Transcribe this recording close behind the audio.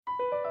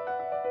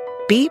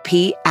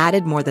BP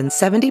added more than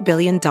 $70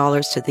 billion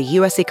to the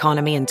U.S.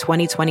 economy in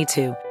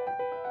 2022.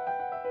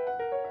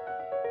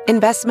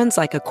 Investments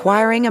like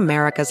acquiring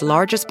America's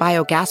largest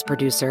biogas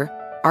producer,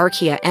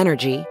 Archaea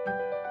Energy,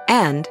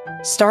 and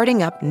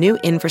starting up new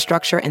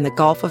infrastructure in the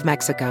Gulf of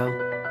Mexico.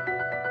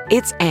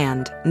 It's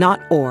and,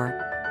 not or.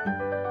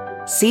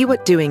 See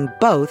what doing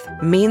both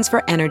means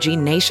for energy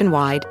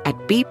nationwide at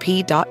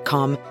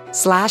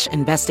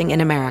bp.com/investing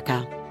in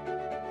America.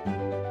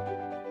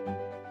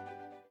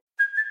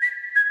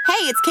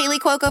 Hey, it's Kaylee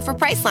Cuoco for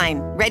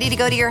Priceline. Ready to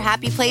go to your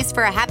happy place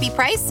for a happy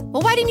price?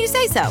 Well, why didn't you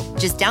say so?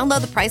 Just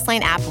download the Priceline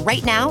app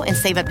right now and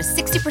save up to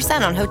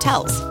 60% on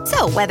hotels.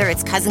 So whether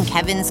it's Cousin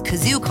Kevin's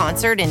Kazoo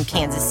Concert in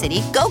Kansas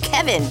City, go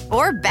Kevin,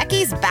 or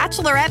Becky's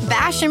Bachelorette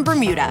Bash in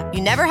Bermuda,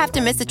 you never have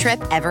to miss a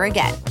trip ever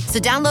again. So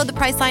download the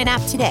Priceline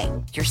app today.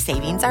 Your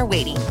savings are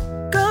waiting.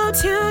 Go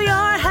to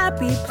your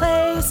happy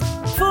place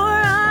for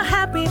a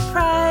happy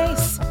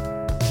price.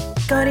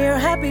 Go to your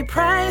happy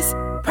price,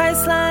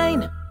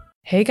 Priceline.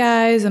 Hey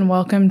guys, and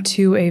welcome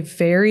to a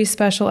very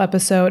special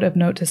episode of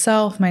Note to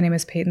Self. My name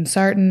is Peyton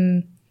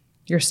Sarton.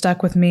 You're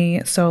stuck with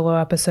me, solo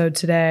episode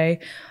today.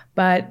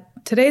 But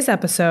today's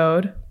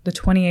episode, the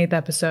 28th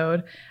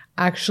episode,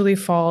 actually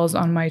falls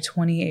on my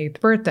 28th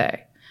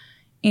birthday.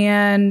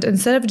 And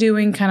instead of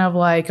doing kind of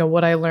like a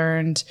what I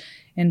learned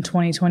in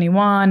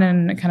 2021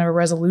 and kind of a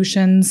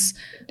resolutions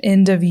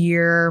end of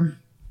year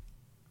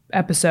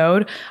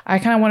episode, I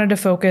kind of wanted to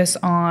focus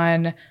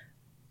on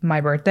my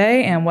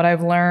birthday and what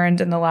I've learned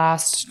in the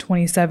last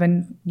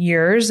 27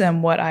 years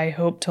and what I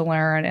hope to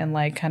learn and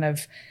like kind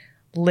of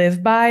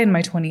live by in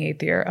my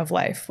 28th year of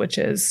life, which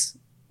is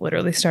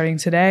literally starting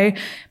today.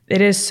 It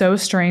is so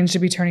strange to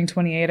be turning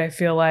 28. I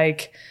feel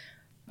like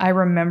I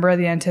remember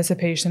the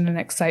anticipation and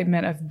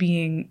excitement of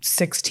being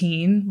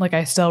 16. Like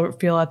I still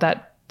feel at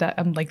that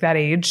I'm like that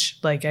age.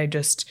 Like I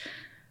just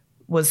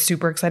was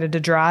super excited to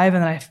drive.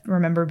 And then I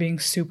remember being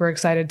super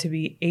excited to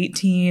be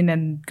 18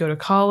 and go to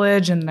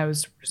college. And I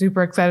was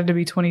super excited to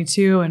be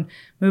 22 and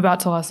move out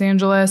to Los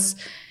Angeles.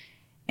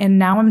 And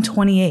now I'm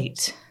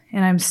 28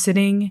 and I'm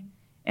sitting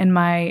in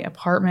my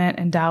apartment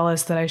in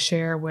Dallas that I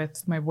share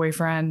with my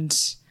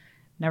boyfriend.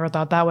 Never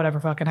thought that would ever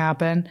fucking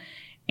happen.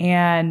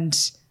 And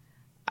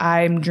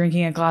I'm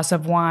drinking a glass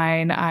of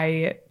wine.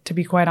 I, to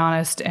be quite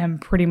honest, am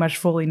pretty much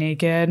fully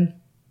naked.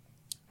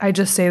 I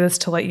just say this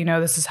to let you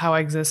know this is how I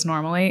exist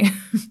normally.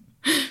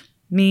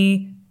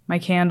 Me, my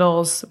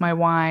candles, my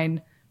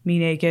wine, me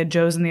naked,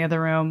 Joe's in the other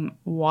room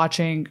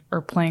watching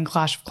or playing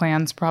Clash of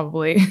Clans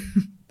probably.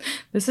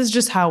 This is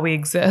just how we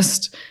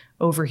exist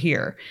over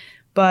here.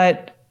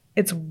 But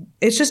it's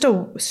just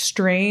a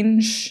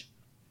strange,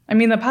 I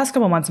mean, the past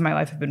couple months of my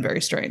life have been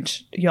very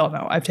strange. Y'all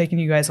know, I've taken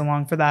you guys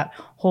along for that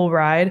whole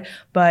ride.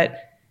 But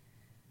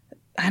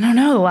I don't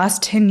know, the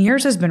last 10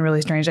 years has been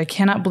really strange. I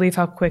cannot believe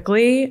how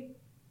quickly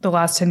the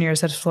last 10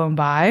 years has flown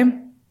by.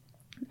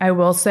 I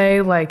will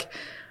say, like,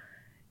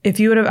 if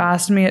you would have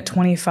asked me at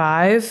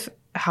 25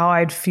 how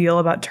I'd feel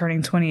about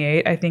turning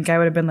 28, I think I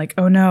would have been like,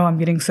 oh no, I'm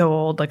getting so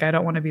old. Like, I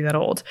don't want to be that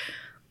old.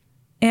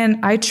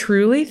 And I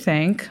truly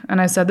think,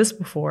 and I said this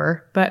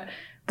before, but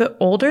the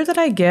older that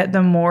I get,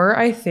 the more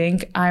I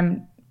think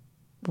I'm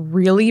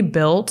really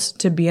built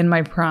to be in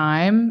my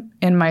prime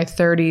in my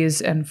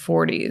 30s and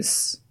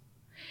 40s.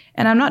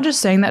 And I'm not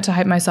just saying that to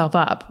hype myself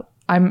up.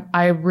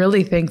 I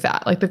really think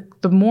that. Like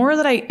the more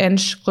that I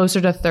inch closer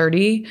to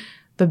 30,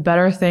 the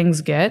better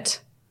things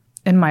get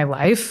in my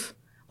life.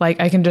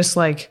 Like I can just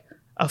like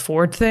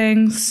afford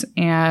things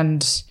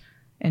and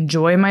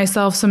enjoy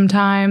myself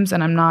sometimes.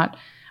 And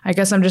I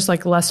guess I'm just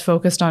like less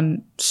focused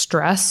on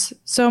stress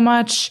so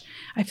much.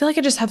 I feel like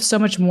I just have so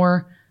much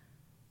more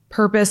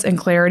purpose and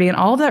clarity. And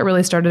all of that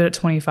really started at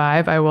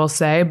 25, I will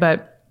say,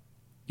 but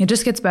it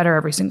just gets better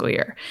every single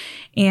year.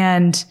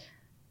 And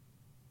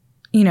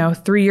you know,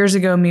 3 years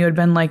ago, me would have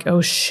been like,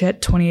 oh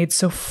shit, 28's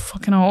so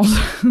fucking old.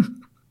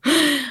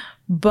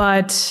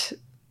 But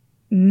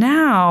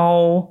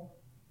now,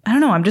 I don't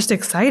know, I'm just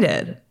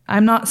excited.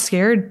 I'm not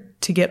scared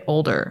to get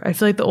older. I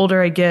feel like the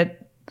older I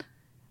get,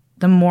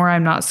 the more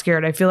I'm not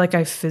scared. I feel like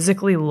I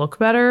physically look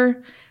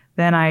better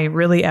than I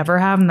really ever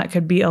have. And that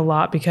could be a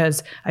lot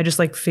because I just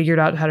like figured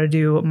out how to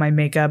do my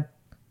makeup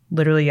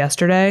literally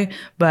yesterday,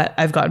 but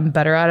I've gotten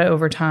better at it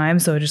over time.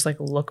 So I just like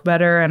look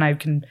better and I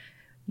can,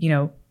 you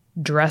know,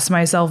 dress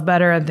myself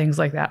better and things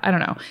like that. I don't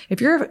know. If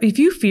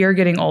you fear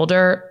getting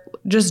older,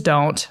 just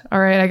don't. All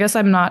right. I guess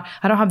I don't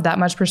have that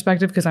much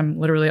perspective because I'm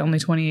literally only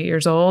 28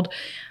 years old.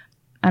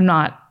 I'm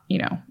not, you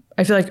know,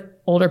 I feel like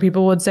older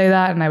people would say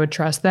that and I would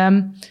trust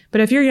them.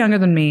 But if you're younger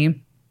than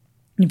me,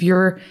 if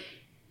you're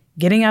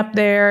getting up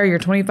there, you're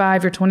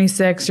 25, you're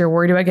 26, you're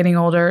worried about getting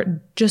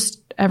older,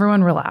 just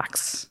everyone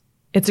relax.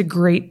 It's a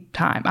great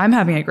time. I'm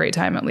having a great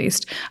time, at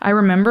least. I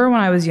remember when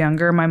I was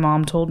younger, my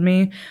mom told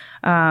me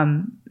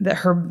that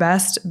her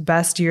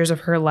best years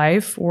of her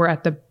life were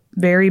at the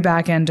very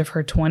back end of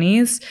her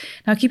 20s.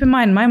 Now, keep in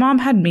mind, my mom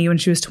had me when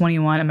she was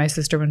 21 and my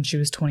sister when she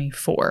was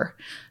 24.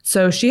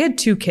 So she had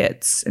 2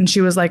 kids. And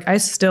she was like, I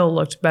still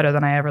looked better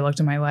than I ever looked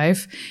in my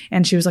life.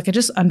 And she was like, I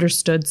just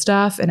understood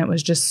stuff. And it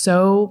was just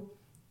so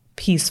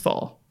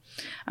peaceful.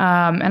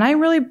 And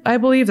I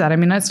believe that. I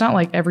mean, it's not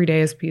like every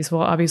day is peaceful.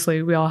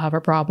 Obviously, we all have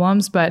our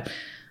problems, but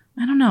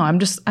I don't know.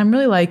 I'm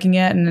really liking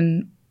it. And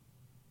then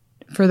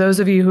for those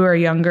of you who are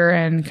younger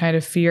and kind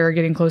of fear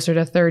getting closer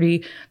to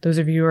 30, those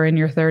of you who are in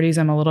your 30s,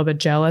 I'm a little bit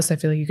jealous. I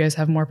feel like you guys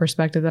have more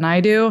perspective than I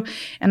do.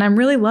 And I'm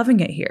really loving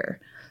it here.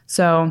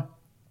 So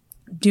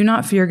do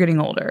not fear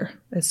getting older.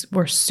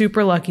 We're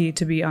super lucky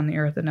to be on the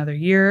earth another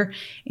year.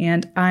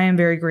 And I am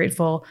very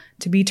grateful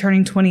to be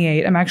turning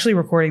 28. I'm actually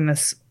recording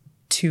this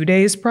 2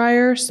 days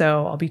prior,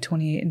 so I'll be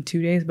 28 in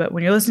 2 days. But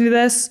when you're listening to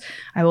this,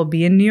 I will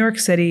be in New York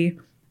City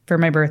for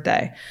my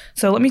birthday.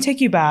 So let me take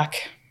you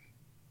back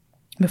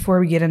before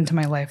we get into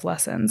my life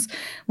lessons.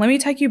 Let me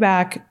take you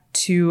back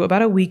to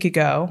about a week and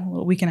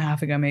a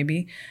half ago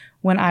maybe,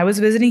 when I was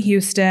visiting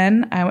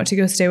Houston. I went to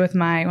go stay with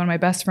one of my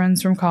best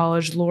friends from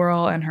college,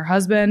 Laurel, and her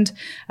husband.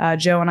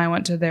 Joe and I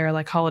went to their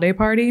holiday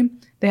party.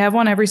 They have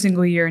one every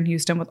single year in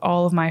Houston with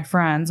all of my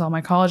friends, all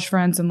my college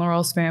friends and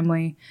Laurel's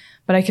family.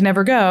 But I could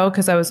never go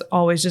because I was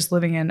always just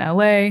living in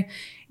LA,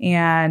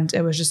 and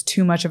it was just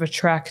too much of a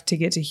trek to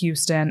get to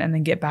Houston and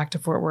then get back to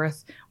Fort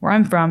Worth, where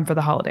I'm from, for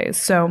the holidays.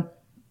 So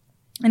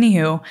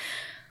anywho,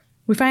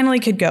 we finally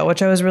could go,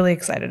 which I was really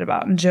excited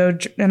about. And Joe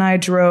and I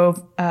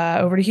drove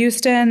over to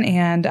Houston,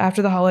 and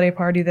after the holiday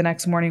party the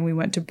next morning, we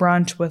went to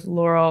brunch with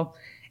Laurel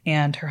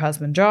and her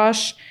husband,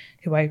 Josh,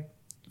 who I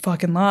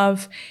fucking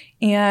love.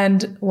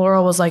 And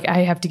Laurel was like, I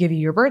have to give you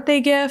your birthday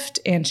gift.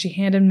 And she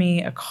handed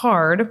me a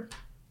card.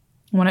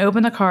 When I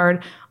opened the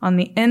card, on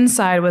the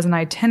inside was an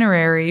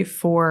itinerary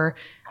for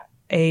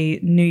a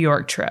New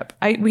York trip.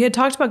 We had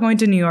talked about going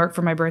to New York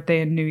for my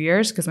birthday and New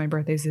Year's, because my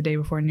birthday's the day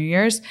before New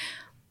Year's,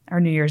 or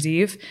New Year's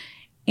Eve.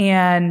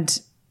 And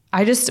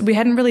we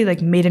hadn't really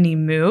made any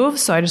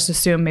moves. So I just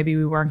assumed maybe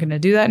we weren't going to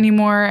do that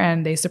anymore.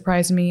 And they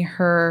surprised me,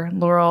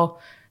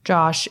 Laurel,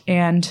 Josh,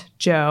 and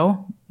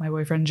Joe, my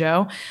boyfriend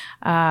Joe,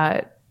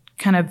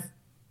 kind of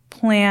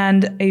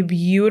planned a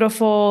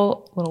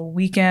beautiful little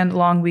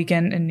long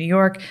weekend in New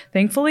York.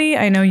 Thankfully,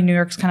 I know New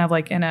York's kind of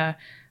in a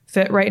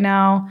fit right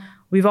now.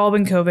 We've all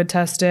been COVID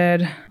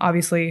tested,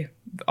 obviously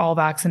all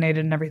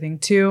vaccinated and everything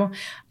too.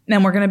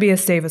 And we're going to be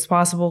as safe as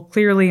possible.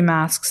 Clearly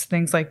masks,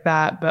 things like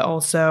that. But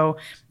also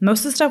most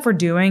of the stuff we're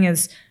doing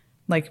is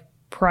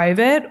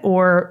private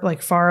or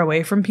far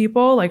away from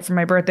people. For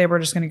my birthday, we're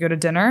just going to go to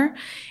dinner.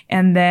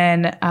 And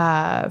then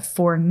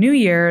for New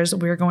Year's,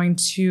 we're going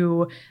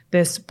to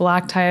this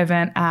black tie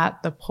event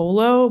at the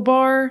Polo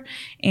Bar.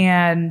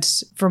 And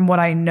from what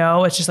I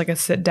know, it's just a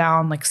sit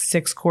down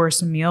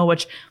 6-course meal,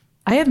 which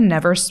I have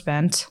never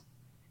spent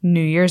New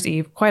Year's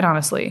Eve, quite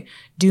honestly,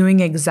 doing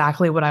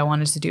exactly what I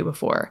wanted to do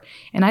before.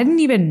 And I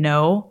didn't even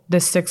know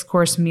this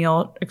 6-course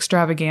meal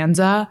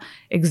extravaganza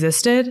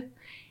existed.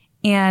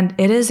 And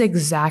it is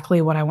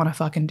exactly what I want to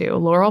fucking do.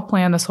 Laurel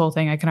planned this whole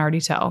thing. I can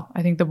already tell.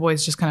 I think the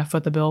boys just kind of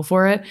foot the bill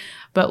for it.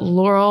 But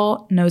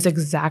Laurel knows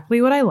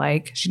exactly what I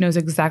like. She knows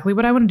exactly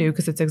what I want to do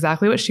because it's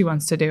exactly what she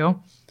wants to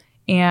do.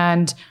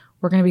 And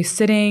we're going to be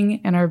sitting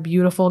in our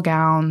beautiful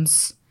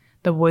gowns.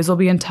 The boys will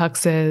be in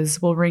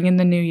tuxes. We'll ring in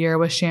the new year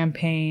with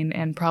champagne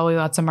and probably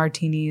lots of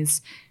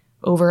martinis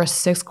over a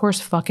 6-course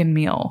fucking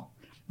meal.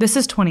 This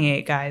is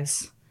 28,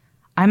 guys.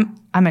 I'm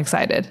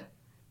excited.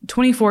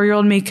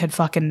 24-year-old me could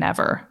fucking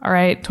never. All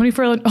right,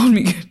 24-year-old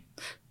me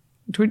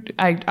could.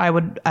 I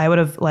would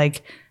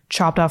have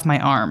chopped off my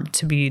arm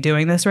to be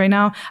doing this right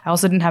now. I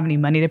also didn't have any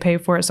money to pay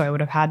for it, so I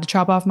would have had to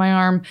chop off my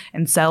arm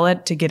and sell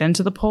it to get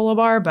into the Polo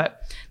Bar.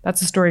 But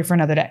that's a story for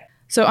another day.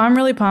 So I'm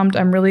really pumped.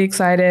 I'm really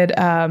excited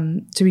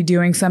to be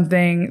doing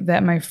something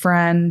that my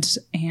friend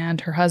and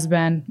her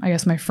husband, I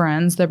guess my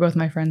friends, they're both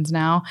my friends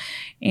now,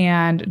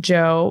 and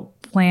Joe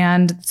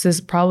planned. This is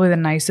probably the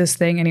nicest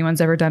thing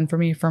anyone's ever done for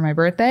me for my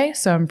birthday.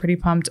 So I'm pretty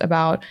pumped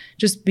about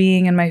just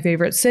being in my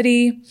favorite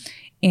city.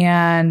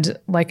 And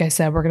like I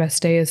said, we're going to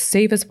stay as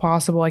safe as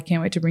possible. I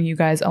can't wait to bring you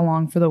guys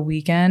along for the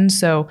weekend.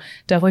 So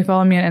definitely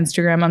follow me on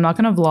Instagram. I'm not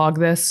going to vlog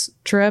this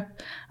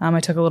trip. I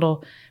took a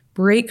little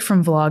break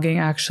from vlogging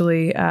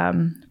actually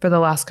for the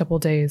last couple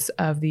days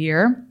of the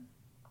year.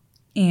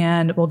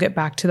 And we'll get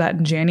back to that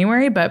in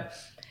January. But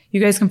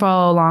you guys can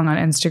follow along on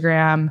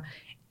Instagram.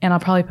 And I'll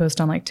probably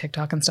post on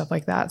TikTok and stuff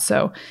like that.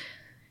 So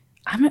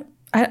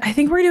I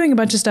think we're doing a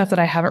bunch of stuff that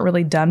I haven't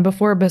really done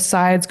before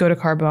besides go to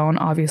Carbone.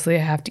 Obviously,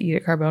 I have to eat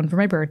at Carbone for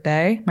my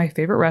birthday, my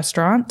favorite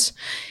restaurant.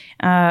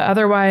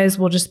 Otherwise,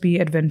 we'll just be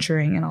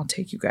adventuring and I'll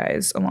take you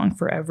guys along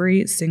for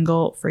every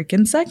single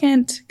freaking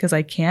second because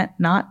I can't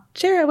not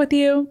share it with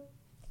you,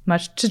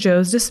 much to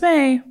Joe's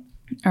dismay.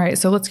 All right,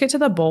 so let's get to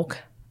the bulk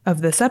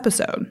of this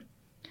episode.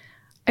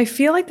 I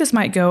feel like this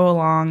might go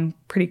along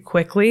pretty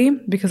quickly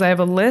because I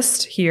have a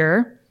list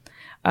here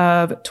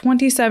of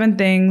 27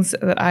 things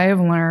that I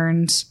have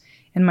learned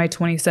in my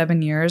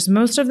 27 years.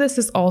 Most of this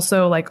is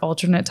also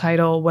alternate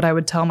title, what I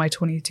would tell my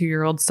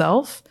 22-year-old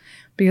self,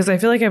 because I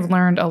feel like I've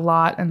learned a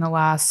lot in the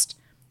last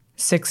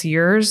 6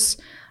 years.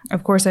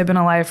 Of course, I've been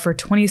alive for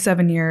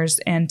 27 years,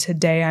 and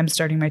today I'm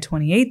starting my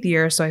 28th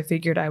year. So I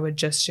figured I would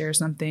just share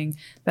something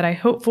that I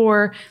hope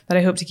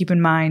to keep in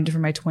mind for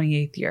my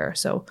 28th year.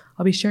 So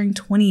I'll be sharing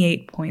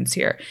 28 points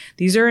here.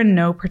 These are in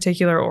no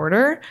particular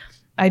order.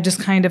 I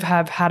just kind of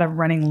have had a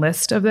running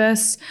list of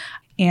this.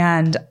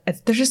 And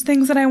there's just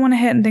things that I want to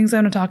hit and things I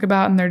want to talk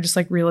about. And they're just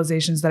like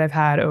realizations that I've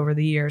had over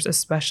the years,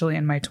 especially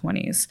in my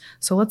 20s.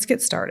 So let's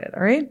get started.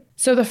 All right.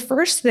 So the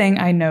first thing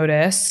I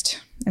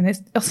noticed, and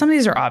some of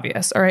these are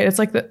obvious. All right. It's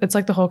like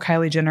the whole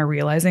Kylie Jenner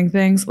realizing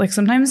things. Like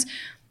sometimes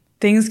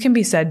things can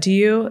be said to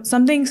you,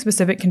 something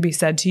specific can be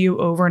said to you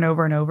over and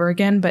over and over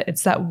again. But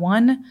it's that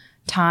one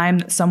time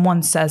that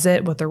someone says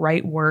it with the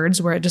right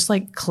words where it just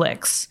like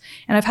clicks.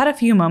 And I've had a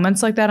few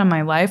moments like that in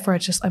my life where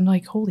I'm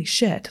like, holy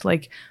shit,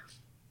 like,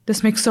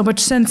 this makes so much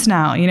sense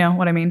now. You know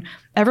what I mean?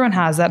 Everyone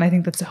has that. And I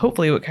think that's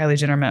hopefully what Kylie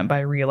Jenner meant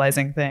by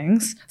realizing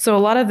things. So a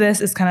lot of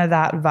this is kind of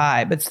that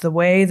vibe. It's the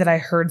way that I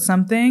heard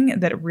something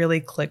that really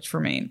clicked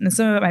for me. And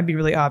some of it might be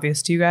really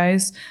obvious to you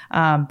guys.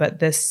 But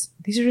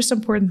these are just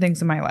important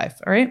things in my life.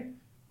 All right.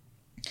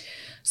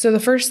 So the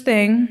first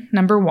thing,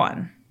 number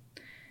one,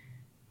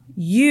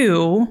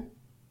 you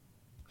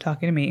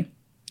talking to me,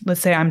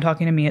 let's say I'm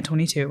talking to me at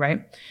 22,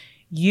 right?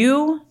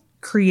 You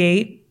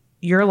create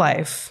your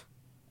life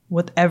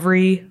with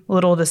every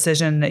little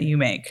decision that you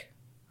make.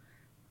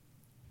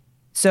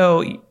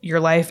 So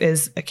your life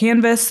is a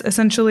canvas,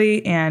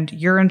 essentially, and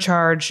you're in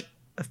charge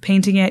of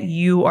painting it.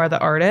 You are the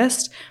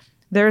artist.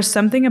 There's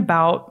something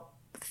about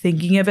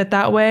thinking of it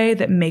that way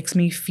that makes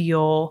me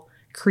feel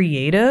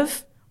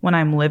creative when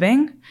I'm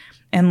living.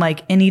 And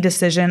like any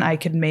decision I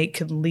could make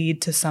could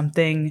lead to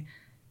something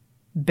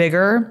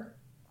bigger.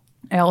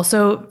 I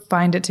also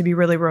find it to be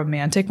really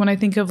romantic when I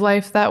think of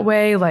life that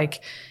way.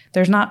 Like,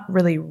 there's not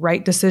really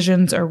right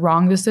decisions or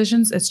wrong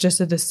decisions. It's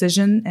just a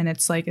decision, and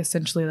it's like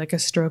essentially like a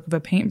stroke of a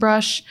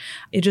paintbrush.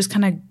 It just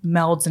kind of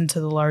melds into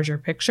the larger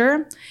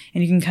picture,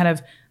 and you can kind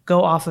of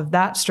go off of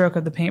that stroke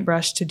of the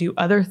paintbrush to do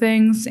other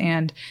things,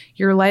 and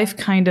your life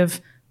kind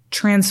of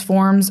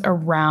transforms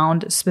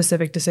around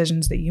specific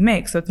decisions that you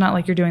make. So it's not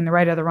like you're doing the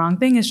right or the wrong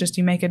thing. It's just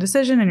you make a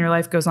decision and your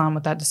life goes on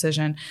with that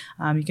decision.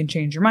 You can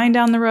change your mind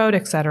down the road,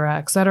 et cetera,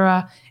 et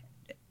cetera.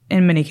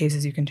 In many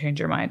cases, you can change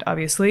your mind,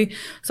 obviously.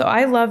 So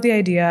I love the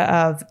idea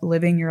of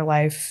living your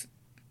life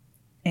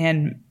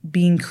and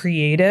being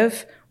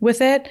creative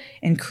with it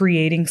and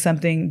creating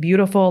something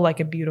beautiful, like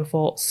a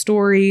beautiful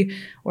story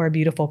or a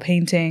beautiful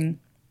painting.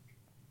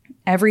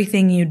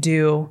 Everything you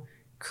do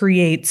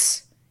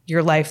creates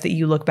your life that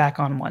you look back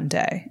on one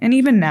day. And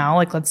even now,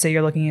 like let's say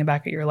you're looking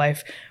back at your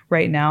life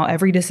right now,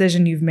 every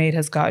decision you've made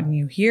has gotten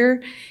you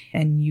here,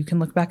 and you can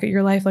look back at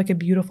your life like a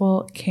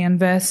beautiful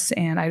canvas.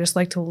 And I just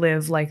like to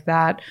live like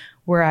that,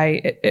 where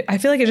I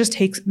feel like it just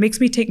makes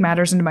me take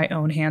matters into my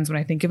own hands when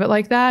I think of it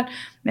like that.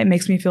 It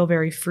makes me feel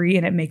very free,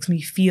 and it makes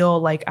me feel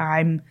like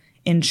I'm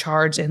in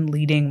charge and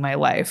leading my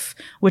life,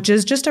 which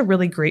is just a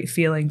really great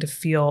feeling, to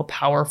feel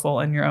powerful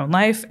in your own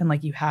life and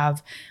like you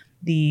have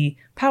the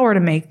power to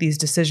make these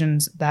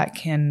decisions that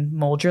can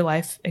mold your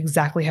life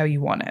exactly how you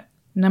want it.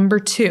 Number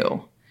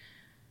two,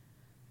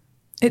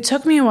 it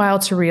took me a while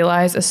to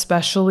realize,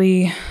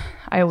 especially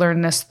I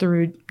learned this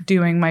through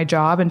doing my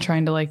job and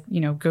trying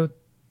to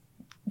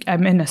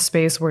I'm in a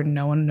space where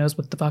no one knows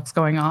what the fuck's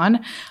going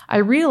on. I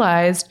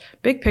realized,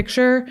 big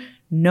picture,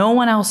 no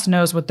one else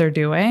knows what they're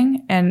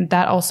doing. And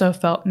that also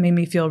made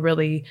me feel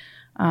really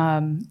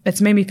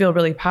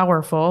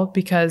powerful,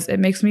 because it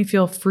makes me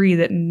feel free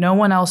that no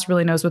one else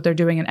really knows what they're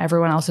doing and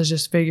everyone else is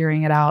just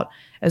figuring it out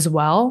as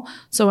well.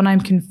 So when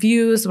I'm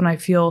confused, when I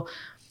feel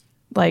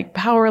like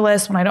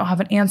powerless, when I don't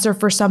have an answer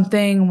for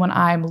something, when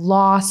I'm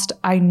lost,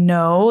 I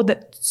know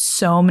that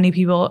so many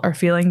people are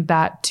feeling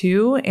that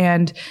too.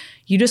 And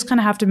you just kind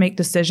of have to make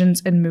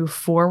decisions and move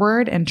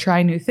forward and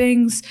try new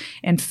things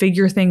and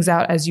figure things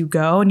out as you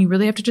go. And you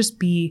really have to just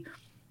be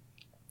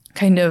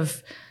kind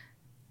of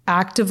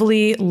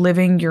actively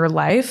living your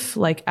life,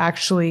 like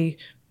actually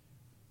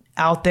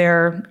out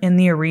there in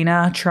the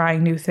arena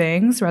trying new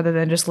things rather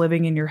than just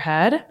living in your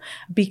head,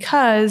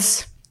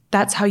 because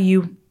that's how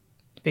you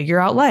figure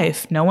out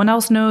life. No one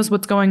else knows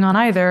what's going on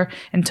either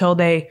until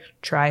they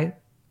try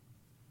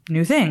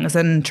new things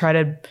and try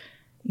to,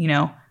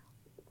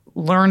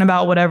 learn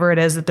about whatever it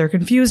is that they're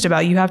confused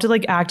about. You have to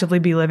like actively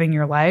be living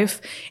your life.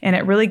 And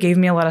it really gave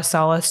me a lot of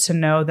solace to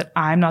know that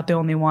I'm not the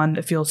only one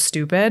that feels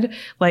stupid.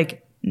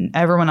 Like,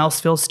 everyone else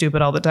feels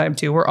stupid all the time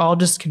too. We're all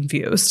just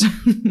confused.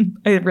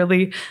 I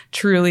really,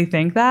 truly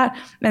think that.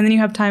 And then you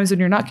have times when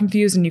you're not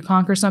confused and you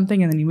conquer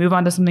something, and then you move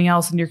on to something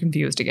else and you're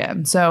confused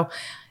again. So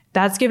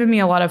that's given me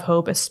a lot of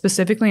hope,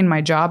 specifically in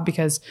my job,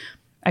 because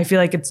I feel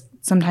like it's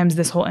sometimes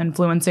this whole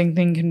influencing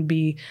thing can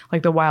be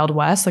like the Wild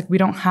West. Like, we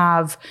don't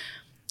have,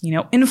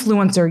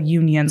 influencer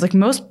unions. Like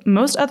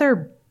most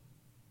other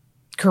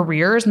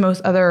careers,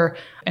 most other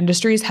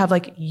industries have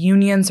like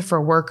unions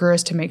for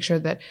workers to make sure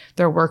that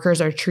their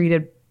workers are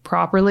treated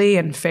properly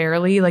and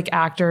fairly. Like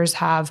actors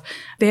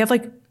they have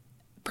like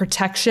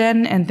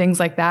protection and things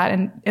like that.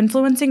 And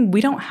influencing,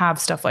 we don't have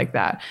stuff like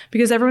that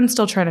because everyone's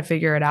still trying to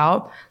figure it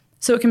out.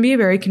 So it can be a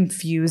very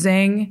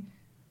confusing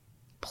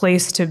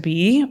place to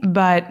be,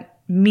 but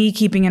me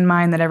keeping in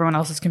mind that everyone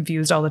else is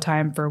confused all the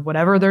time for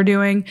whatever they're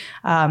doing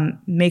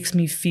makes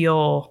me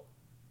feel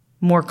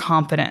more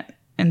confident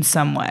in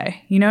some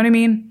way. You know what I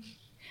mean?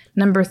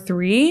 Number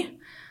 3,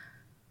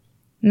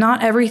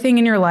 not everything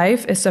in your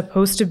life is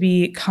supposed to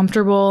be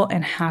comfortable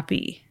and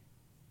happy.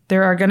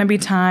 There are going to be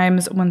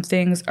times when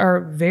things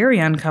are very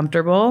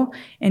uncomfortable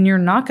and you're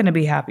not going to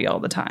be happy all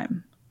the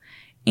time.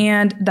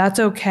 And that's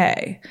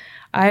okay.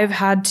 I've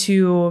had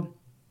to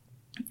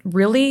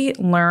really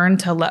learn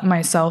to let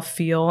myself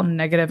feel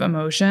negative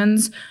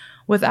emotions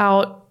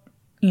without,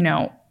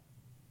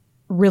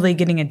 really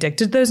getting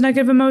addicted to those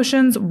negative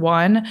emotions,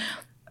 1,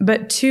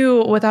 but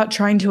 2, without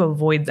trying to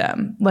avoid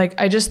them. Like,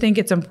 I just think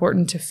it's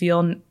important to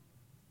feel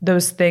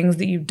those things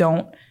that you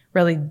don't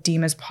really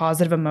deem as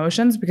positive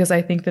emotions, because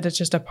I think that it's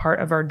just a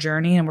part of our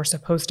journey and we're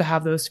supposed to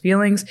have those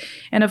feelings.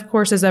 And of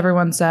course, as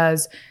everyone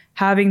says,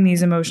 having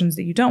these emotions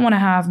that you don't want to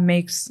have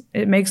makes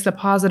the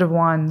positive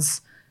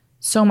ones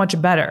so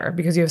much better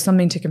because you have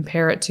something to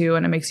compare it to,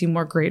 and it makes you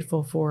more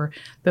grateful for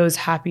those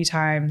happy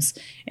times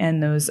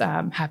and those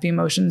happy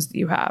emotions that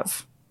you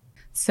have.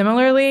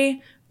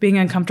 Similarly, being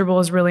uncomfortable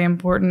is really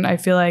important. I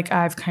feel like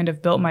I've kind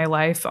of built my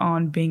life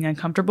on being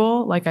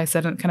uncomfortable, like I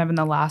said kind of in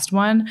the last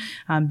one,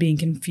 being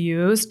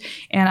confused.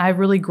 And I've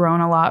really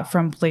grown a lot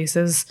from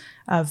places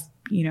of,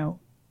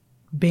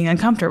 being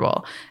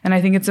uncomfortable. And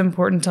I think it's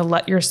important to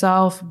let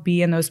yourself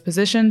be in those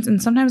positions,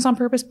 and sometimes on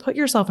purpose put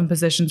yourself in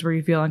positions where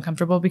you feel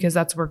uncomfortable, because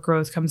that's where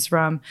growth comes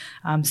from,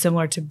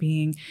 similar to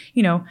being,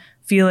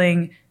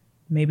 feeling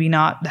maybe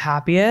not the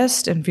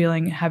happiest and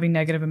having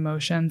negative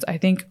emotions. I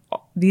think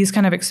these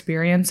kind of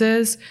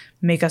experiences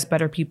make us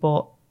better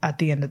people at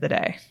the end of the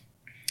day.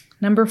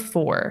 Number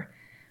 4,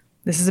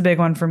 this is a big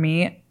one for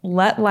me.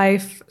 Let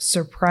life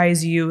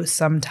surprise you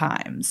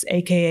sometimes,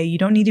 aka you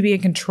don't need to be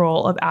in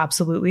control of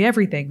absolutely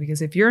everything,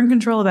 because if you're in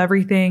control of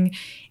everything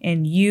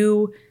and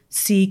you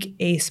seek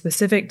a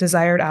specific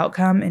desired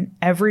outcome in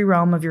every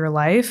realm of your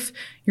life,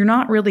 you're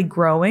not really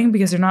growing,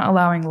 because you're not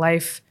allowing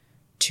life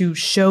to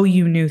show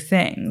you new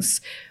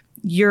things.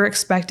 You're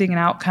expecting an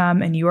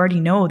outcome and you already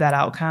know that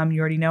outcome.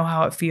 You already know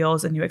how it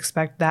feels and you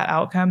expect that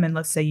outcome. And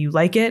let's say you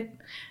like it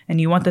and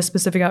you want this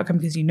specific outcome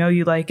because you know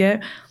you like it.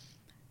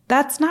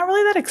 That's not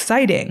really that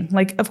exciting.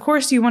 Like, of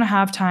course, you want to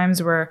have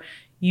times where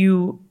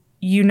you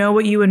know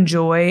what you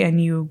enjoy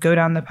and you go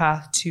down the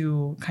path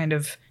to kind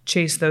of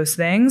chase those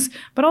things.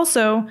 But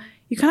also,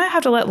 you kind of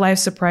have to let life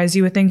surprise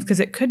you with things,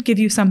 because it could give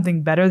you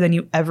something better than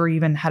you ever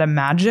even had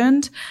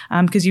imagined,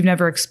 because you've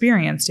never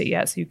experienced it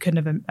yet, so you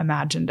couldn't have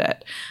imagined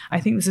it. I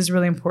think this is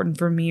really important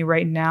for me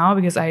right now,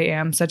 because I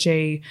am such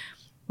a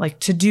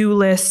to-do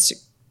list,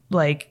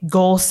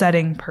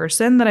 goal-setting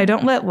person, that I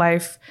don't let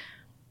life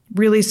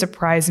really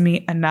surprise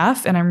me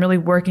enough. And I'm really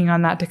working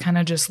on that, to kind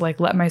of just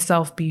let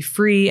myself be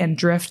free and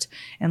drift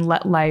and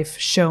let life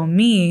show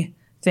me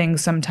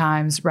things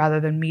sometimes, rather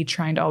than me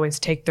trying to always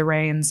take the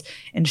reins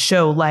and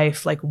show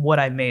life what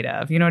I'm made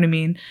of. You know what I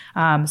mean?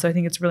 So I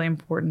think it's really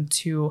important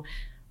to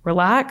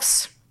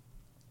relax,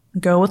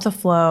 go with the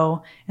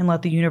flow, and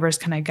let the universe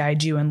kind of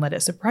guide you and let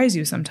it surprise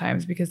you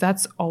sometimes, because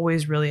that's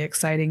always really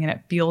exciting and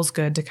it feels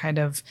good to kind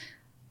of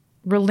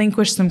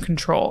relinquish some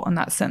control in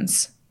that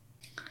sense.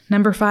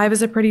 Number 5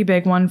 is a pretty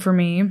big one for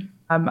me.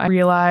 I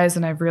realize,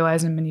 and I've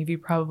realized, and many of you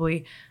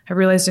probably have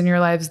realized in your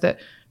lives, that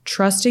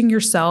trusting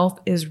yourself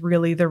is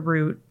really the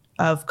root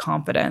of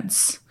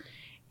confidence.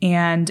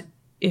 And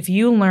if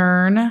you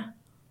learn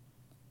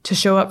to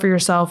show up for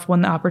yourself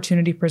when the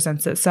opportunity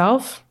presents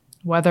itself,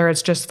 whether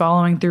it's just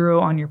following through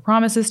on your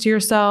promises to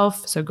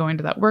yourself, so going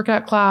to that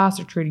workout class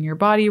or treating your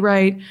body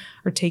right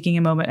or taking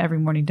a moment every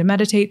morning to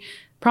meditate,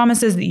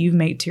 promises that you've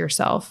made to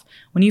yourself,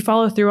 when you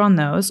follow through on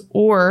those,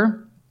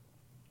 or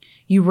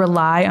you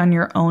rely on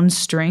your own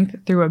strength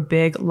through a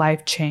big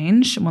life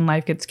change, when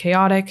life gets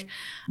chaotic,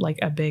 like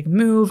a big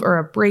move or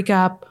a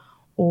breakup,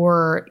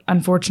 or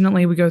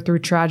unfortunately we go through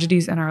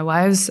tragedies in our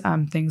lives,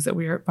 things that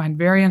we find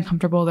very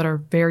uncomfortable, that are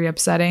very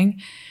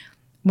upsetting.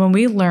 When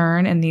we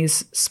learn in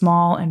these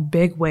small and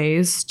big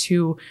ways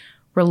to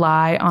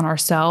rely on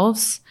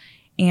ourselves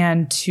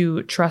and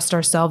to trust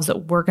ourselves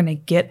that we're going to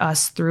get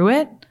us through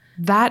it,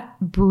 that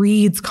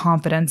breeds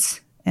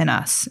confidence in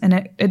us.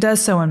 And it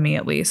does so in me,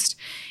 at least.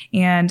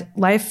 And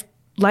life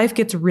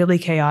gets really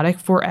chaotic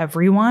for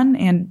everyone.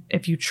 And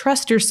if you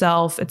trust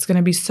yourself, it's going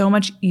to be so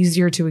much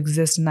easier to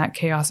exist in that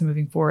chaos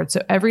moving forward.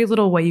 So every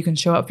little way you can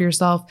show up for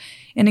yourself,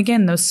 and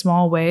again, those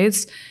small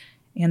ways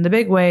and the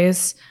big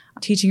ways,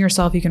 teaching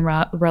yourself you can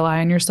rely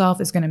on yourself,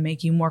 is going to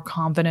make you more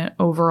confident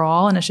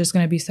overall. And it's just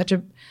going to be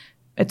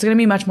it's going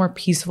to be much more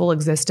peaceful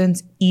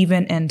existence,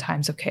 even in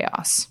times of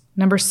chaos.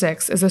 Number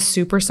 6 is a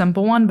super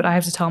simple one, but I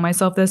have to tell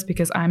myself this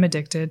because I'm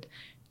addicted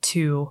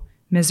to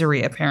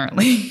misery,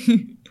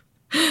 apparently.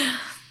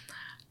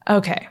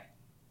 Okay.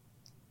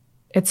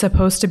 It's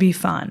supposed to be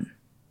fun.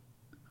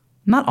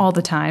 Not all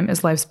the time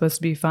is life supposed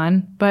to be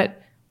fun,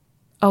 but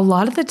a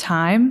lot of the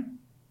time,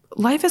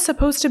 life is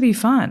supposed to be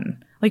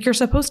fun. You're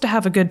supposed to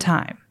have a good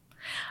time.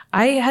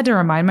 I have to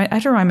remind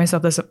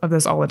myself of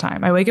this all the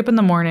time. I wake up in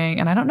the morning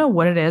and I don't know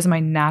what it is. My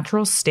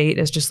natural state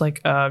is just like,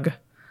 ugh,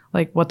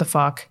 like what the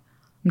fuck?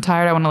 I'm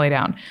tired. I want to lay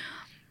down.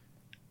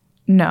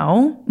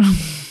 No.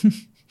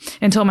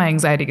 Until my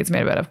anxiety gets me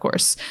out of bed, of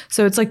course.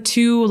 So it's like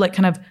two like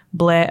kind of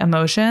bleh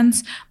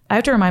emotions. I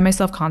have to remind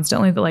myself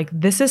constantly that like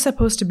this is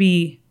supposed to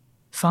be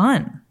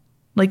fun.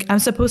 Like I'm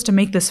supposed to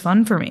make this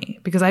fun for me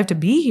because I have to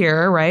be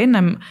here, right?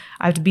 And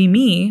I have to be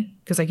me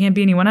because I can't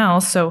be anyone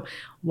else. So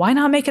why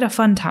not make it a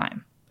fun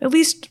time? At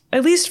least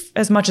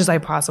as much as I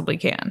possibly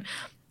can.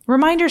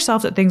 Remind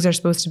yourself that things are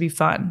supposed to be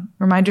fun.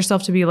 Remind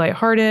yourself to be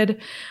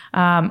lighthearted.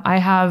 I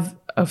have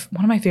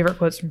one of my favorite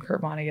quotes from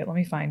Kurt Vonnegut. Let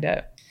me find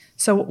it.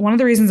 So one of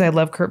the reasons I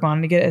love Kurt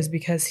Vonnegut is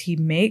because he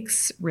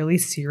makes really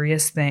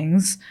serious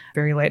things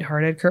very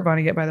lighthearted. Kurt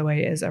Vonnegut, by the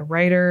way, is a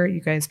writer.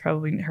 You guys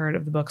probably heard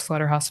of the book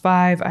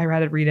Slaughterhouse-Five. I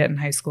read it in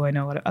high school. I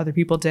know a lot of other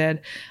people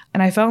did.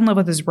 And I fell in love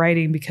with his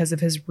writing because of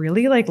his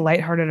really like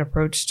lighthearted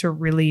approach to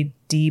really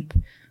deep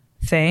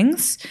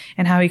things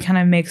and how he kind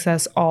of makes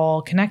us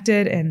all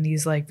connected in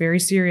these like very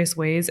serious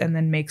ways and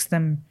then makes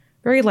them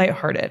very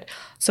lighthearted.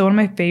 So one of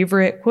my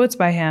favorite quotes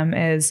by him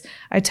is,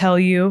 "I tell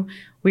you,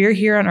 we are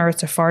here on earth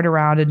to fart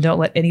around and don't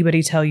let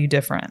anybody tell you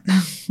different."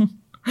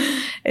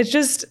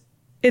 It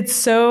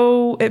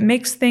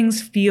makes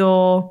things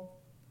feel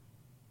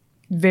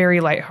very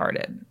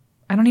lighthearted.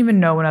 I don't even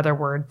know another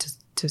word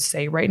to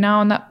say right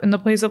now in the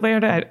place of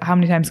lighthearted. How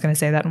many times can I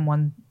say that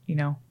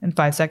in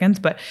 5 seconds?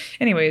 But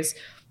anyways,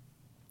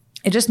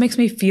 it just makes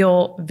me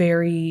feel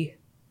very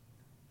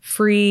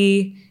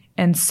free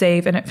and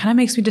safe. And it kind of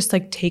makes me just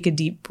like take a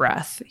deep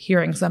breath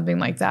hearing something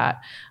like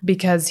that,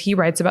 because he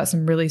writes about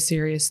some really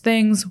serious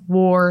things,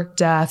 war,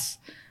 death,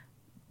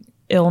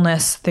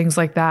 illness, things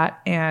like that.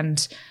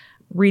 And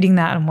reading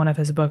that in one of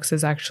his books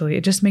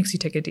it just makes you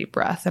take a deep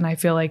breath. And I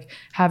feel like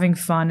having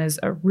fun is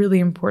a really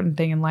important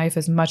thing in life,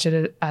 as much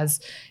as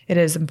it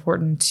is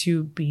important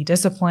to be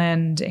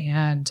disciplined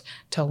and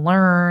to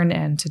learn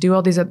and to do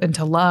all these and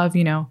to love.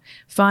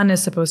 Fun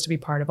is supposed to be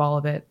part of all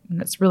of it.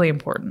 And it's really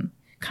important.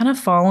 Kind of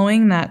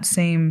following that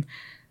same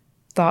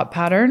thought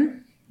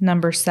pattern,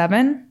 number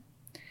 7,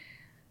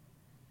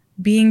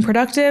 being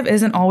productive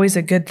isn't always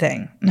a good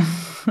thing.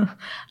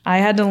 I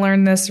had to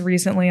learn this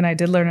recently, and I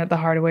did learn it the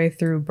hard way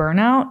through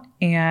burnout.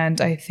 And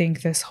I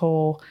think this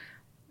whole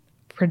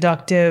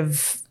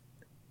productive,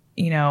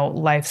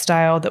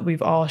 lifestyle that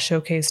we've all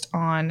showcased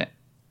on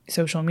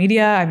social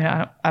media. I mean,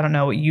 I don't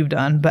know what you've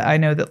done, but I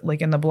know that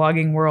like in the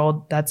blogging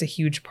world, that's a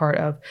huge part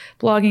of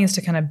blogging, is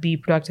to kind of be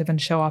productive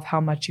and show off how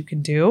much you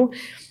can do.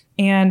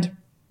 And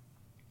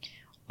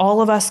a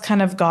lot of us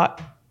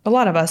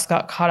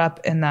got caught up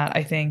in that,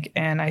 I think.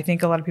 And I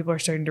think a lot of people are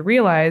starting to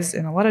realize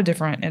in a lot of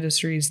different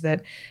industries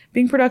that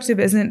being productive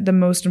isn't the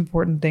most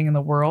important thing in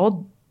the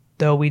world,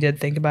 though we did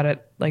think about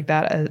it like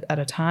that at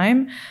a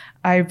time.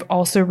 I've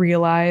also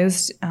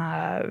realized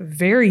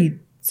very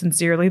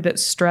sincerely that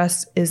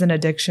stress is an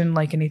addiction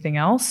like anything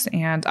else.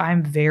 And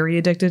I'm very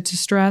addicted to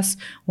stress.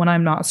 When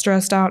I'm not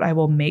stressed out, I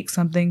will make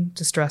something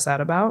to stress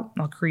out about.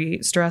 I'll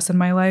create stress in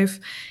my life.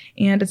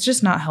 And it's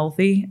just not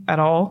healthy at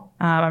all.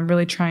 I'm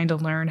really trying to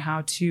learn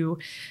how to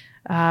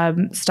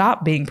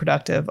stop being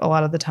productive a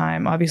lot of the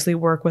time. Obviously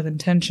work with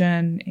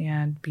intention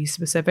and be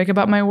specific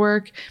about my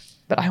work,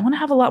 but I want to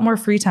have a lot more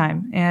free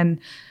time. And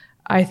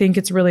I think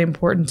it's really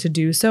important to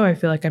do so. I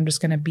feel like I'm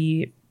just going to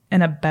be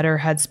in a better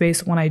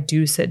headspace when I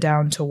do sit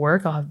down to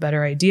work. I'll have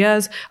better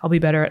ideas. I'll be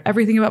better at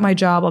everything about my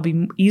job. I'll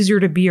be easier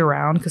to be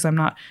around because I'm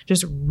not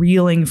just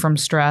reeling from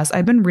stress.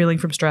 I've been reeling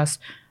from stress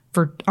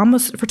for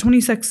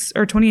 26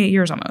 or 28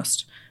 years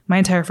almost, my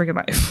entire freaking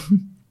life.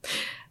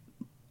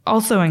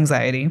 Also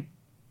anxiety.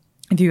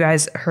 If you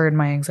guys heard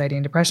my anxiety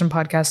and depression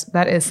podcast,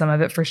 that is some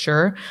of it for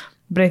sure.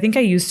 But I think I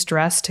use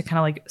stress to kind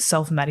of like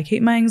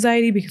self-medicate my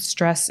anxiety because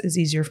stress is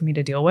easier for me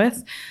to deal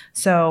with.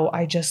 So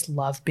I just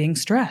love being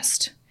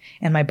stressed.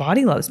 And my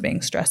body loves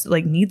being stressed. It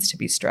like needs to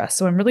be stressed.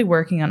 So I'm really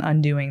working on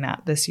undoing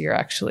that this year,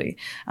 actually.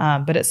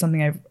 But it's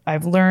something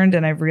I've learned,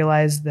 and I've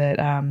realized that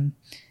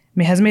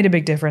it has made a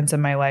big difference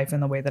in my life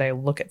and the way that I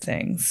look at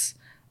things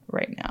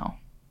right now.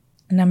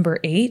 Number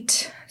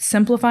 8,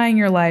 simplifying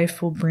your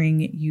life will bring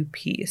you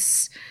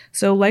peace.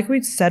 So like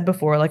we said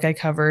before, like I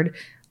covered,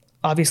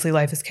 obviously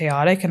life is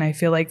chaotic. And I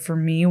feel like for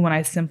me, when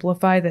I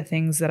simplify the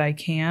things that I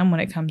can when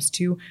it comes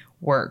to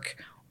work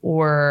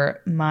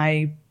or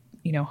my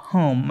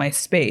home, my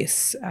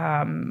space,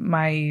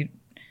 my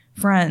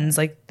friends,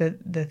 like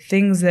the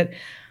things that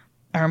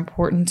are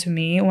important to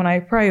me, when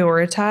I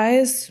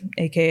prioritize,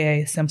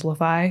 AKA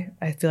simplify,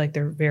 I feel like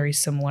they're very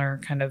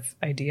similar kind of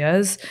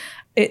ideas.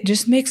 It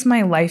just makes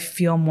my life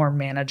feel more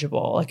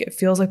manageable. Like it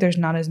feels like there's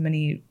not as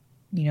many,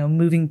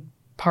 moving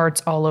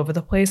parts all over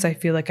the place. I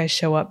feel like I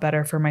show up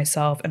better for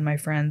myself and my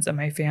friends and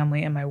my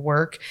family and my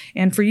work.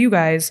 And for you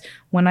guys,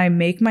 when I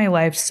make my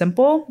life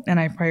simple and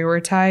I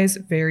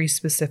prioritize very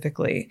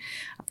specifically.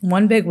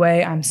 One big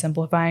way I'm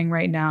simplifying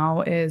right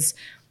now is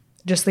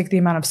just like the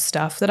amount of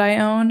stuff that I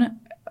own.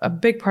 a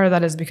big part of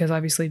that is because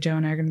obviously Joe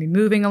and I are going to be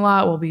moving a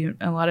lot. We'll be in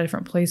a lot of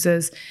different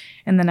places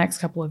in the next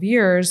couple of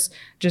years.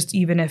 Just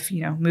even if,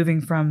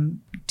 moving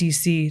from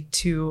DC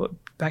to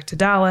back to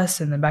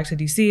Dallas and then back to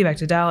DC, back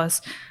to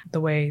Dallas,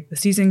 the way the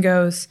season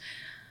goes,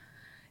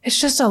 it's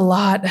just a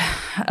lot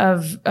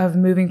of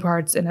moving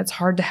parts, and it's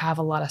hard to have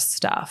a lot of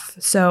stuff.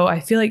 So I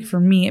feel like for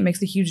me, it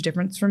makes a huge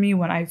difference for me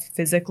when I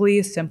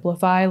physically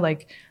simplify,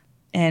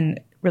 and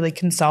really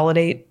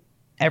consolidate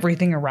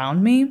everything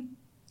around me.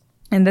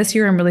 And this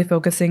year, I'm really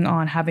focusing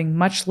on having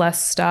much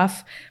less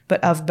stuff,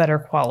 but of better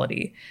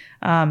quality.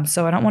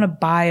 So I don't want to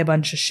buy a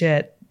bunch of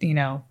shit,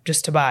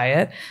 just to buy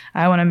it.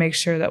 I want to make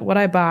sure that what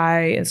I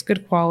buy is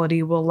good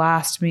quality, will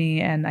last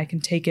me, and I can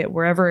take it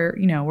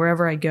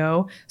wherever I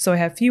go. So I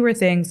have fewer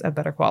things of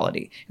better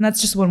quality. And that's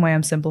just one way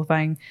I'm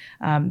simplifying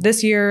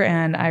this year.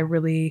 And I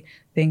really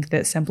think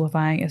that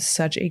simplifying is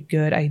such a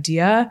good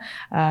idea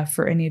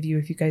for any of you.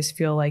 If you guys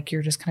feel like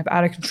you're just kind of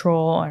out of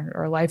control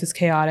or life is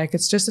chaotic,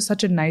 it's just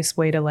such a nice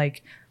way to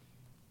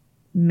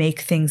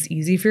make things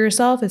easy for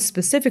yourself. Is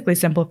specifically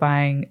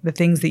simplifying the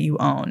things that you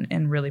own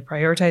and really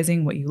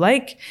prioritizing what you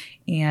like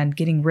and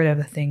getting rid of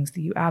the things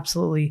that you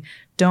absolutely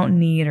don't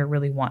need or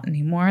really want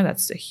anymore.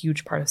 That's a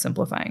huge part of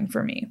simplifying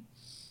for me.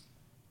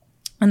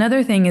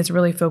 Another thing is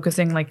really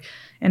focusing,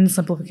 in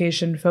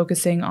simplification,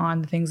 focusing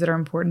on the things that are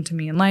important to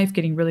me in life,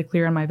 getting really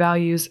clear on my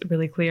values,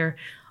 really clear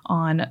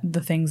on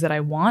the things that I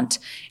want.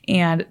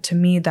 And to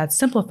me, that's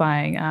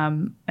simplifying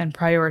and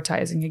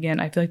prioritizing. Again,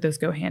 I feel like those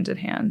go hand in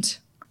hand.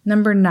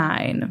 Number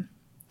 9.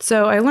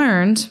 So I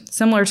learned,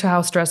 similar to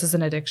how stress is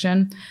an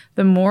addiction,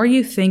 the more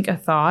you think a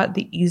thought,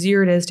 the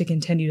easier it is to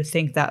continue to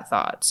think that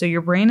thought. So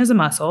your brain is a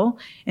muscle,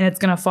 and it's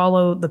going to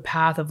follow the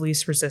path of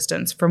least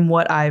resistance from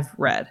what I've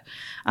read.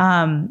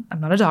 I'm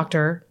not a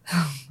doctor,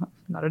 I'm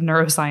not a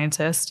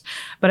neuroscientist,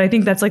 but I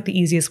think that's the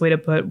easiest way to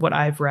put what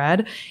I've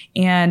read.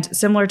 And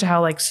similar to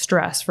how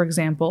stress, for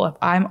example, if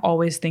I'm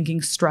always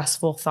thinking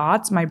stressful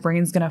thoughts, my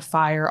brain's going to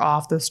fire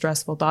off those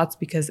stressful thoughts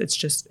because it's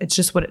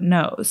just what it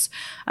knows.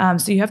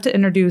 So you have to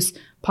introduce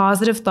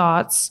positive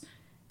thoughts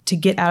to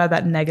get out of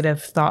that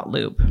negative thought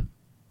loop,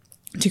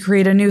 to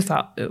create a new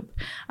thought loop.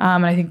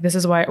 And I think this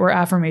is where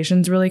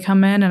affirmations really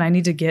come in. And I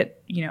need to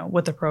get,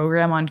 with the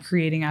program on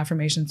creating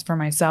affirmations for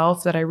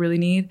myself that I really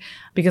need,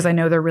 because I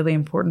know they're really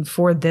important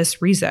for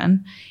this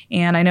reason.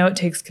 And I know it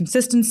takes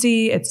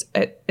consistency. It's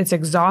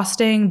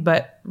exhausting,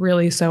 but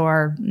really so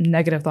are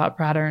negative thought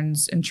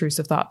patterns,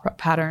 intrusive thought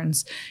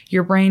patterns.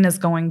 Your brain is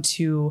going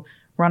to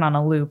run on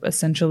a loop,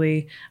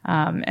 essentially.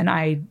 And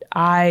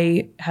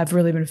I have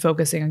really been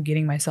focusing on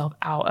getting myself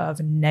out of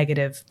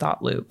negative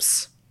thought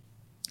loops.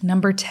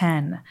 Number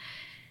 10,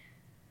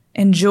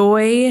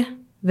 enjoy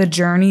the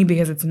journey,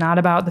 because it's not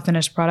about the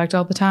finished product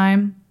all the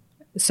time.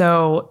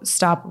 So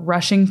stop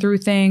rushing through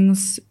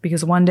things,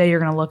 because one day you're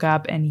going to look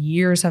up and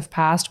years have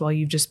passed while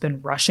you've just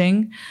been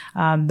rushing.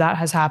 That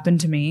has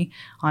happened to me,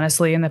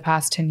 honestly, in the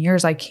past 10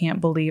 years. In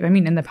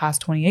the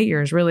past 28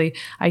 years, really,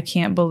 I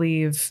can't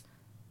believe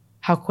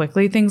how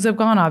quickly things have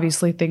gone.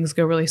 Obviously, things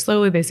go really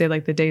slowly. They say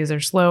the days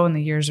are slow and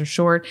the years are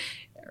short,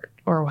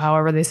 or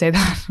however they say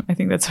that. I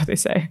think that's what they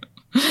say.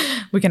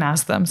 We can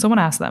ask them. Someone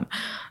ask them.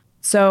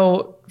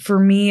 So for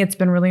me, it's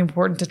been really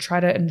important to try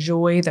to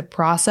enjoy the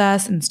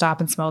process and stop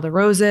and smell the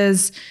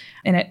roses.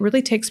 And it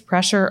really takes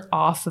pressure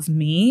off of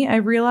me, I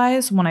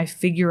realize, when I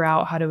figure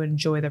out how to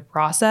enjoy the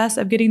process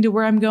of getting to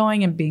where I'm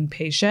going and being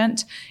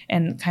patient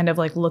and kind of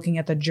looking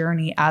at the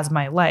journey as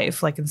my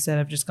life, instead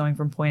of just going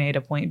from point A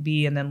to point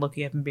B and then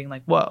looking up and being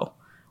whoa,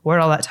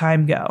 where'd all that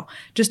time go?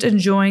 Just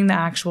enjoying the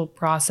actual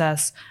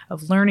process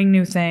of learning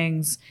new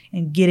things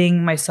and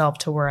getting myself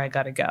to where I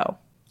got to go.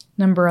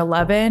 Number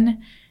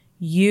 11,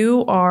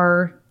 you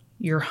are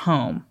your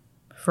home,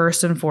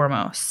 first and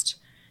foremost.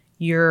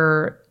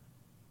 You're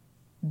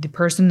the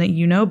person that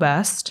you know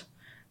best.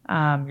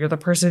 You're the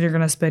person you're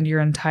going to spend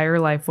your entire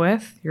life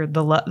with. You're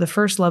the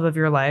first love of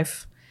your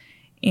life.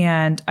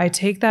 And I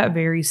take that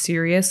very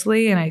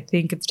seriously. And I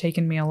think it's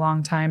taken me a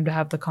long time to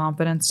have the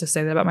confidence to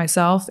say that about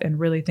myself and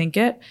really think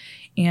it.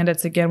 And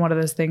it's, again, one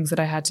of those things that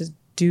I had to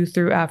do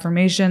through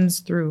affirmations,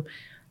 through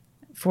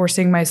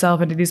forcing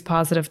myself into these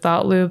positive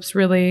thought loops,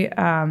 really,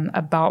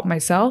 about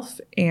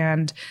myself.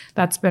 And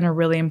that's been a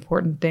really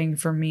important thing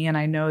for me. And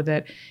I know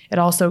that it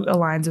also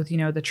aligns with,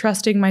 the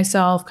trusting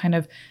myself, kind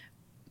of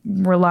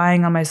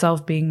relying on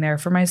myself, being there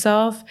for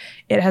myself.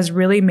 It has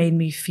really made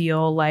me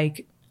feel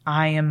like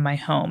I am my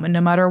home. And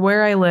no matter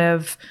where I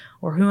live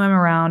or who I'm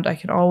around, I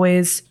can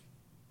always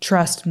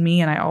trust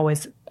me. And I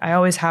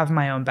always have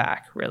my own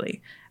back,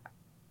 really.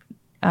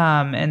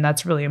 And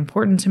that's really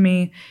important to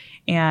me.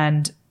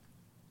 And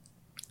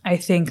I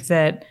think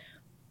that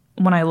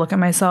when I look at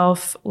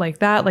myself like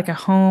that, like a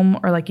home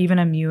or even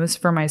a muse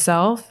for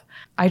myself,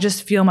 I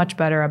just feel much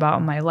better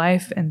about my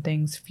life and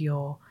things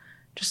feel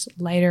just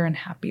lighter and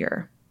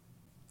happier.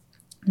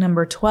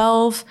 Number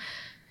 12,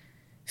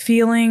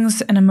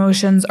 feelings and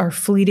emotions are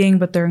fleeting,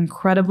 but they're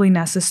incredibly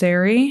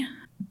necessary.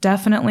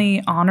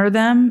 definitely honor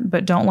them,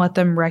 but don't let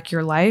them wreck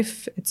your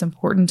life. It's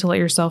important to let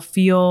yourself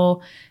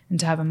feel and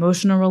to have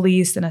emotional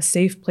release and a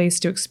safe place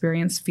to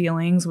experience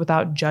feelings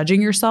without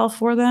judging yourself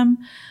for them.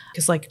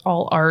 Because like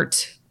all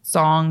art,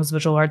 songs,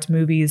 visual arts,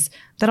 movies,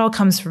 that all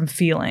comes from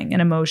feeling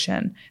and emotion.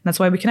 And that's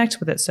why we connect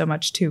with it so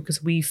much too,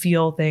 because we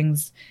feel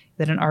things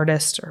that an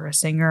artist or a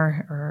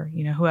singer or,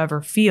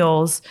 whoever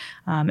feels,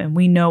 and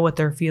we know what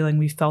they're feeling.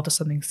 We felt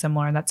something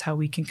similar, and that's how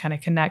we can kind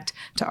of connect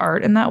to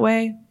art in that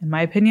way, in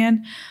my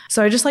opinion.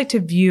 So I just like to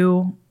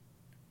view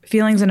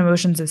feelings and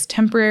emotions as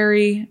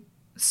temporary.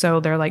 So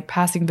they're like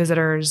passing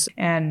visitors,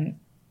 and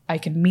I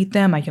can meet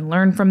them, I can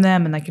learn from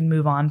them, and I can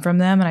move on from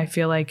them. And I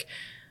feel like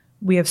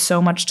we have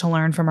so much to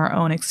learn from our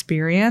own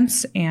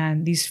experience,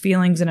 and these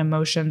feelings and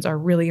emotions are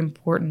really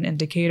important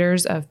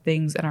indicators of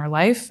things in our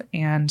life,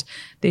 and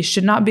they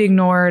should not be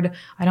ignored.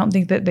 I don't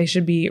think that they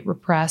should be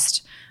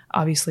repressed,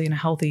 obviously in a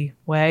healthy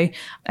way.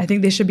 I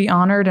think they should be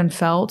honored and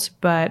felt,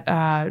 but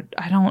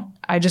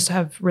I just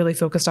have really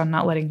focused on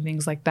not letting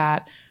things like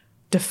that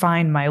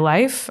define my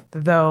life,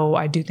 though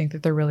I do think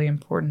that they're really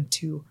important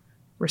to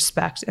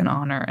respect and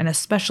honor, and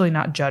especially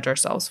not judge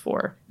ourselves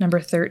for.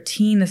 Number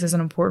 13, this is an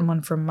important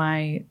one from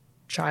my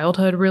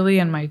childhood, really,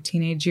 and my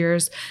teenage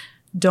years.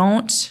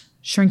 Don't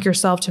shrink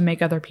yourself to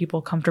make other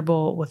people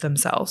comfortable with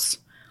themselves.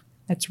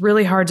 It's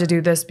really hard to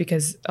do this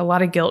because a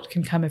lot of guilt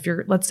can come if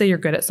let's say you're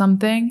good at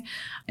something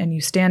and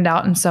you stand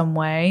out in some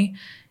way,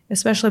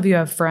 especially if you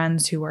have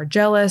friends who are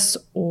jealous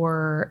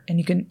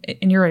and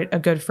you're a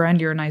good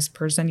friend, you're a nice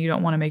person, you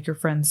don't want to make your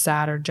friends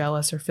sad or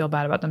jealous or feel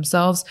bad about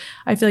themselves.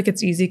 I feel like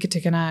it's easy to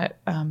kind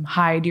of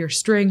hide your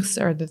strengths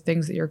or the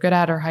things that you're good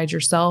at, or hide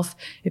yourself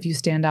if you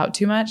stand out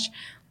too much.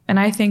 And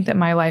I think that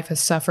my life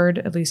has suffered,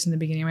 at least in the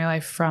beginning of my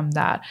life, from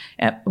that.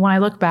 And when I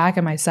look back,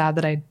 am I sad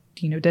that I,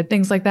 did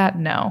things like that?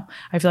 No.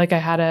 I feel like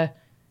I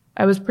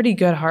was pretty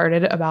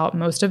good-hearted about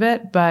most of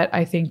it, but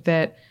I think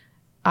that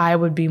I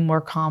would be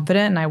more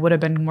confident, and I would have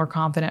been more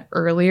confident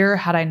earlier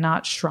had I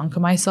not shrunk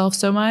myself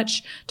so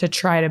much to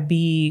try to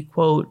be,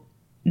 quote,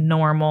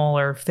 normal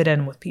or fit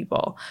in with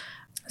people.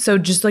 So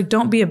just like,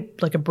 don't be a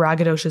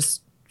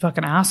braggadocious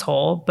fucking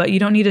asshole, but you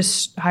don't need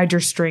to hide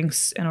your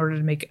strengths in order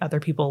to make other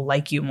people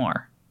like you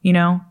more.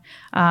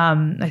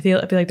 I feel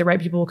like the right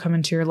people will come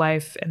into your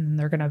life and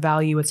they're going to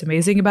value what's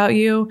amazing about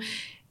you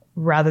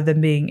rather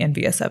than being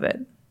envious of it.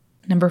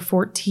 Number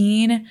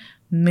 14,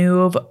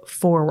 move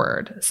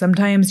forward.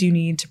 Sometimes you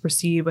need to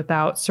proceed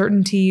without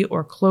certainty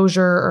or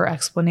closure or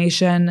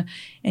explanation,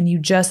 and you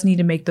just need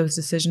to make those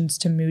decisions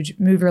to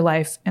move your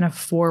life in a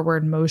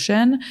forward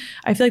motion.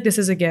 I feel like this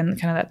is, again,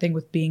 kind of that thing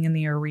with being in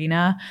the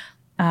arena.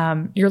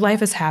 Your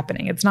life is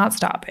happening. It's not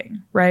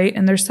stopping, right?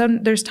 And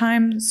there's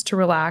times to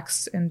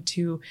relax and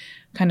to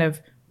kind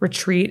of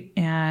retreat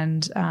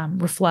and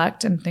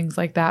reflect and things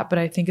like that. But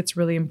I think it's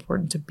really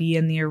important to be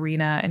in the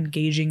arena,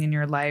 engaging in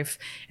your life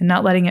and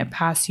not letting it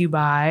pass you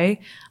by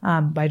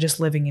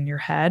just living in your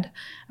head.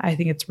 I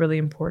think it's really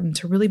important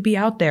to really be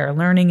out there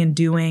learning and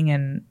doing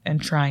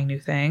and trying new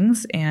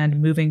things,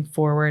 and moving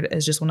forward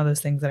is just one of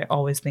those things that I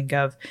always think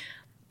of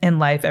in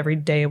life every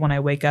day when I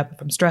wake up. If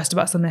I'm stressed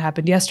about something that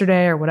happened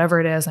yesterday or whatever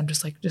it is, I'm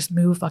just like, just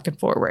move fucking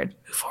forward.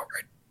 Move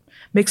forward.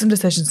 Make some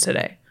decisions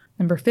today.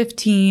 Number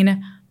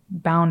 15,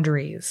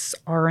 boundaries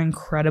are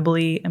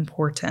incredibly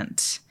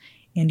important.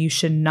 And you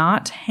should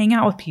not hang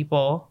out with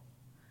people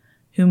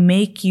who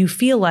make you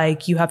feel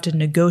like you have to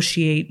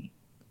negotiate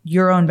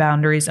your own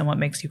boundaries and what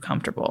makes you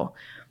comfortable.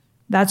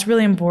 That's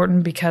really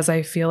important because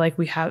I feel like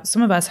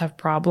some of us have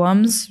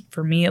problems,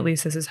 for me at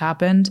least this has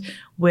happened,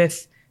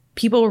 with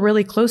people we're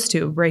really close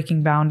to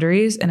breaking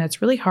boundaries. And it's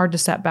really hard to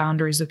set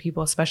boundaries with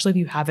people, especially if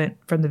you haven't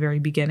from the very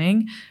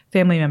beginning.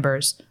 Family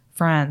members,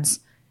 friends,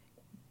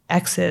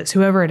 exes,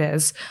 whoever it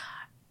is.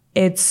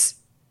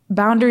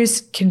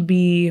 Boundaries can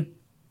be,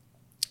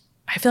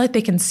 I feel like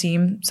they can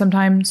seem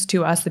sometimes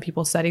to us, the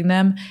people setting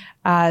them,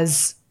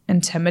 as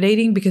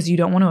intimidating because you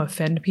don't want to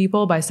offend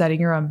people by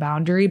setting your own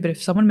boundary. But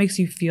if someone makes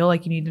you feel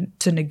like you need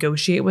to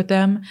negotiate with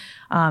them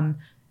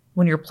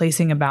when you're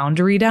placing a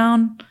boundary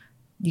down,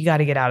 you got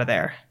to get out of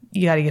there.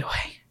 You got to get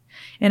away.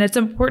 And it's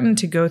important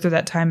to go through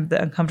that time of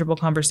the uncomfortable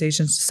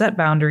conversations to set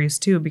boundaries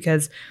too,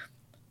 because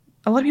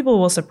a lot of people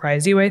will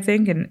surprise you, I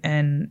think,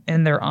 in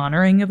their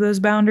honoring of those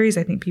boundaries.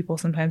 I think people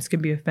sometimes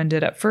can be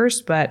offended at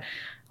first, but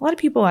a lot of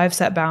people I've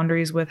set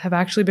boundaries with have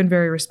actually been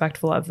very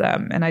respectful of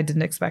them, and I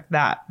didn't expect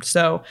that.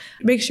 So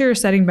make sure you're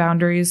setting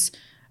boundaries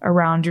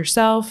around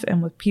yourself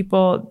and with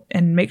people,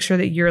 and make sure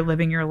that you're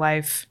living your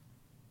life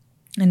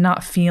and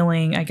not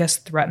feeling, I guess,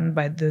 threatened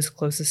by those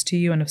closest to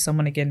you. And if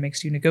someone, again,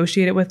 makes you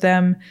negotiate it with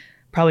them,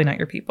 probably not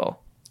your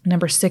people.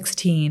 Number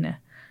 16,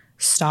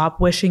 stop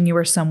wishing you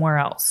were somewhere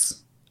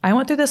else. I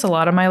went through this a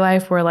lot in my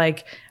life where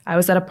I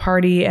was at a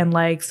party and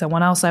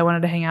someone else I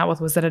wanted to hang out with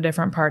was at a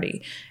different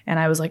party. And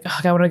I was like, oh,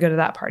 I want to go to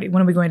that party.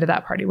 When are we going to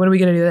that party? When are we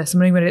going to do this?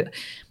 When are we going to do...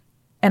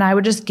 And I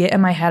would just get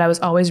in my head. I was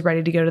always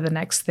ready to go to the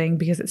next thing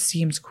because it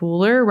seems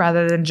cooler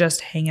rather than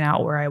just hanging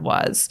out where I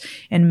was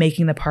and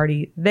making the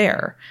party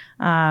there.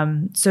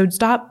 So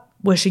stop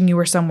wishing you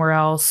were somewhere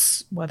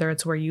else, whether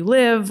it's where you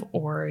live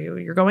or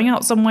you're going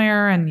out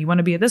somewhere and you want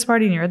to be at this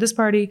party and you're at this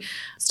party.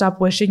 Stop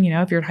wishing,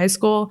 if you're in high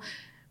school,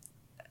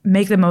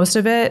 make the most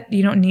of it.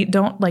 You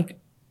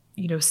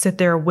don't sit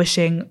there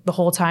wishing the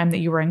whole time that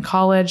you were in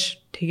college.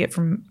 Take it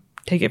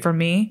from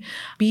me.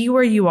 Be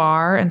where you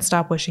are and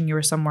stop wishing you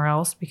were somewhere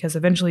else, because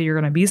eventually you're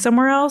going to be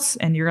somewhere else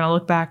and you're going to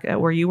look back at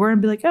where you were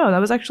and be like, oh, that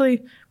was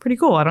actually pretty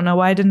cool. I don't know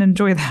why I didn't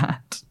enjoy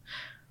that.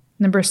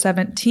 Number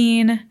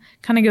 17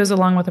 kind of goes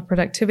along with the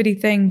productivity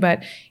thing,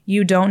 but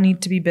you don't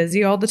need to be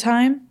busy all the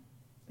time.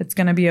 It's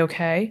going to be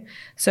okay.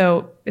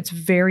 So it's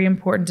very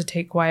important to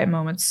take quiet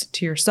moments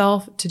to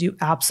yourself to do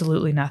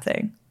absolutely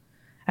nothing.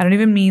 I don't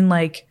even mean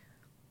like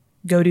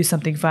go do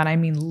something fun. I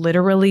mean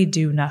literally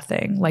do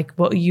nothing, like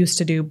what we used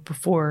to do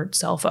before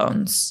cell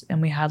phones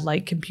and we had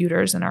like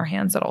computers in our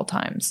hands at all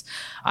times.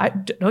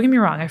 Don't get me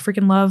wrong. I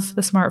freaking love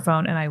the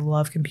smartphone and I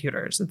love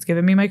computers. It's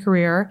given me my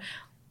career.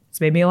 It's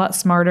made me a lot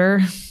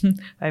smarter.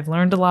 I've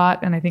learned a lot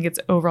and I think it's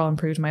overall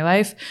improved my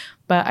life.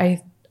 But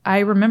I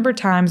remember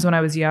times when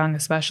I was young,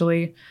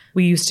 especially,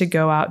 we used to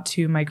go out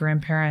to my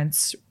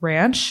grandparents'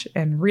 ranch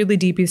in really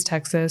deep East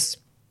Texas.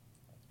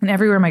 And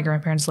everywhere my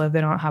grandparents live,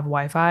 they don't have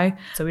Wi-Fi.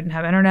 So we didn't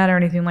have internet or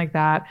anything like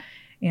that.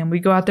 And we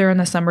go out there in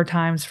the summer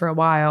times for a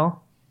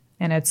while.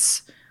 And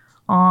it's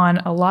on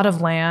a lot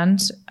of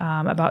land,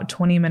 about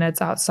 20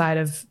 minutes outside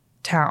of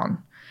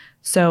town.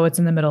 So it's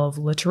in the middle of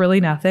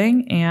literally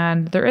nothing.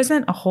 And there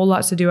isn't a whole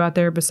lot to do out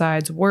there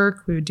besides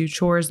work. We would do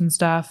chores and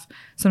stuff.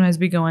 Sometimes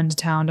we go into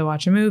town to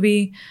watch a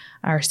movie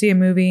or see a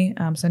movie.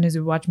 Sometimes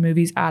we watch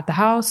movies at the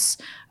house.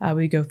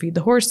 We go feed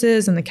the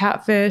horses and the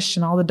catfish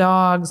and all the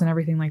dogs and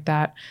everything like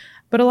that.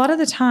 But a lot of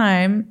the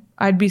time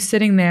I'd be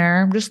sitting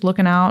there just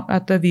looking out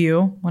at the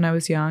view when I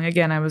was young.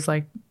 Again, I was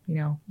like,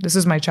 this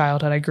is my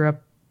childhood. I grew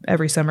up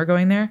every summer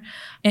going there.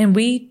 And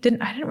I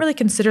didn't really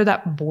consider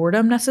that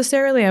boredom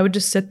necessarily. I would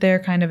just sit there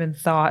kind of in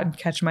thought and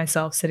catch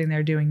myself sitting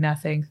there doing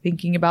nothing,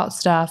 thinking about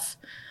stuff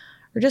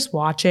or just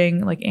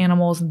watching like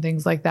animals and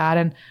things like that.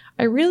 And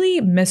I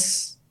really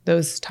miss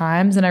those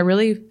times. And I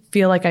really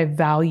feel like I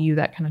value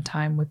that kind of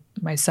time with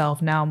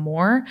myself now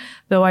more,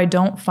 though I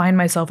don't find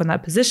myself in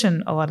that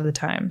position a lot of the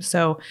time.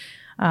 So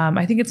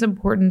I think it's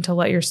important to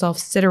let yourself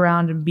sit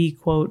around and be,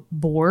 quote,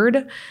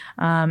 bored,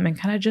 and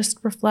kind of just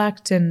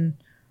reflect and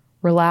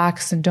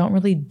relax and don't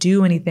really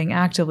do anything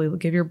actively.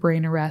 Give your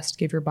brain a rest,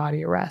 give your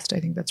body a rest. I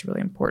think that's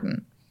really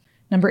important.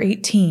 Number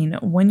 18,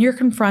 when you're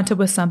confronted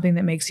with something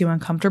that makes you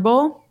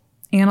uncomfortable,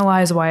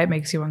 analyze why it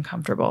makes you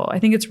uncomfortable. I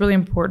think it's really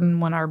important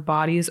when our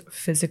bodies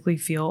physically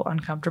feel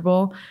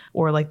uncomfortable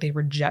or like they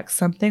reject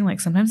something.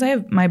 Like sometimes I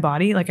have my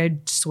body, like I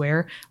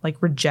swear,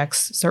 like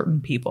rejects certain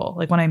people.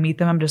 Like when I meet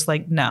them, I'm just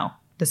like, no.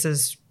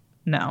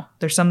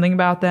 There's something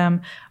about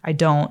them I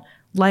don't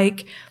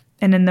like.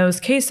 And in those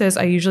cases,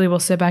 I usually will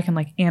sit back and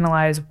like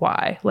analyze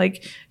why.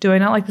 Like, do I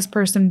not like this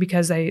person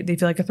because they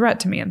feel like a threat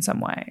to me in some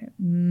way?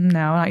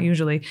 No, not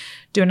usually.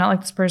 Do I not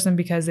like this person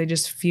because they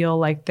just feel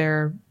like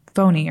they're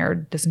phony or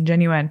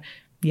disingenuous?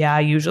 Yeah,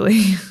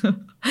 usually.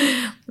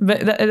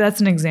 But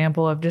that's an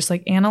example of just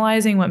like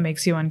analyzing what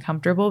makes you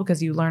uncomfortable,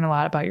 because you learn a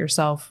lot about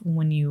yourself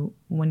when you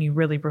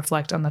really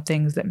reflect on the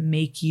things that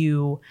make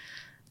you,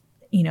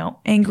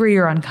 angry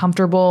or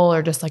uncomfortable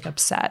or just like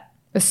upset.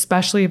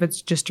 Especially if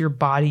it's just your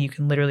body, you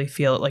can literally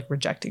feel it like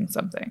rejecting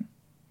something.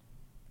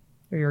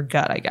 Or your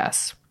gut, I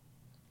guess.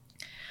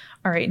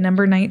 All right,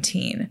 number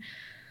 19.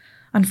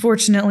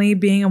 Unfortunately,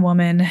 being a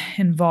woman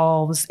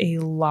involves a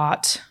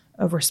lot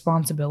of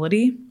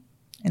responsibility,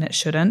 and it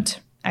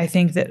shouldn't. I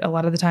think that a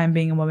lot of the time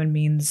being a woman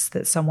means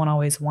that someone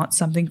always wants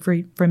something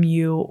from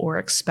you or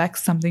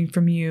expects something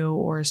from you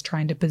or is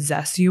trying to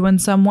possess you in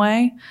some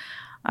way,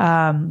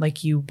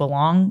 like you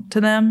belong to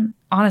them.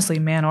 Honestly,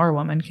 man or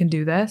woman can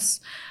do this.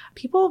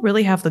 People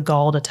really have the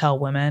gall to tell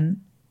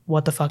women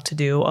what the fuck to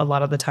do a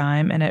lot of the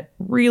time. And it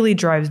really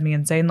drives me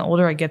insane. The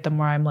older I get, the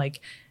more I'm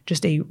like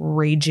just a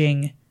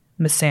raging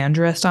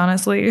misandrist,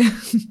 honestly.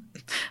 I'm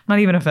not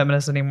even a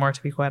feminist anymore,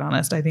 to be quite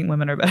honest. I think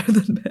women are better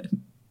than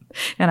men.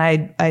 And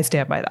I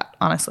stand by that,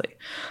 honestly.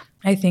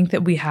 I think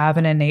that we have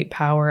an innate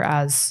power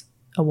as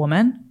a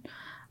woman,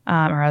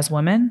 or as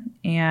women.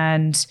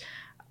 And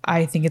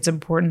I think it's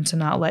important to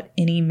not let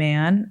any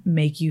man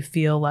make you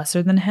feel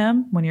lesser than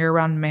him. When you're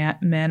around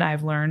men,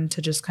 I've learned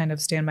to just kind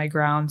of stand my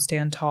ground,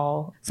 stand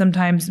tall.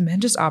 Sometimes men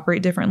just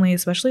operate differently,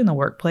 especially in the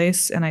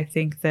workplace. And I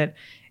think that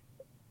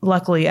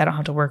luckily I don't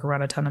have to work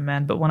around a ton of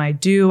men. But when I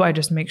do, I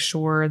just make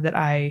sure that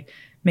I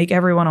make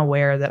everyone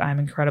aware that I'm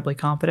incredibly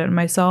confident in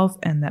myself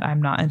and that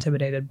I'm not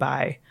intimidated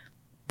by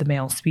the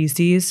male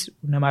species,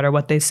 no matter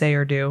what they say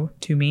or do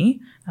to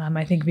me.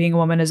 I think being a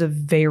woman is a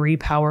very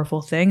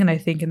powerful thing. And I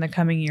think in the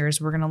coming years,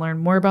 we're going to learn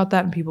more about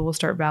that and people will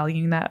start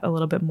valuing that a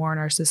little bit more in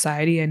our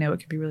society. I know it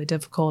can be really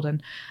difficult.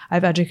 And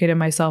I've educated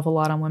myself a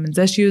lot on women's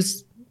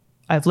issues.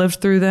 I've lived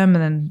through them.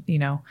 And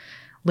then,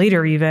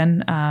 later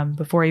even,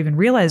 before I even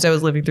realized I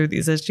was living through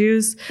these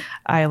issues,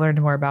 I learned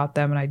more about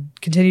them. And I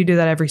continue to do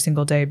that every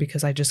single day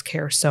because I just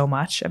care so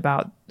much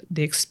about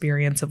the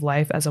experience of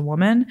life as a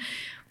woman.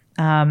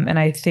 And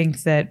I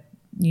think that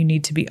you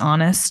need to be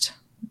honest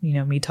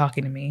me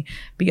talking to me.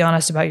 Be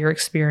honest about your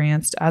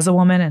experience as a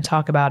woman and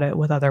talk about it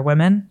with other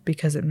women,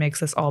 because it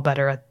makes us all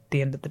better at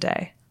the end of the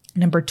day.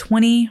 Number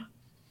 20,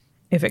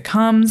 if it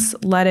comes,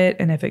 let it.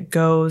 And if it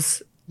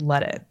goes,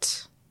 let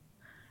it.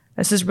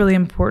 This is really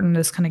important.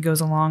 This kind of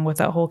goes along with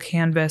that whole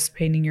canvas,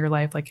 painting your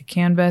life like a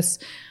canvas.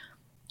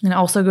 And it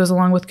also goes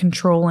along with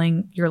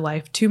controlling your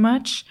life too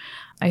much.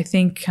 I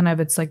think kind of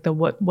it's like the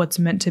what's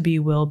meant to be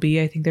will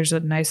be. I think there's a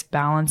nice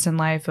balance in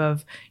life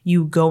of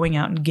you going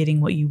out and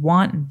getting what you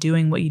want and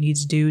doing what you need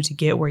to do to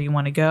get where you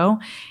want to go.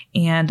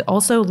 And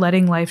also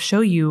letting life show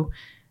you,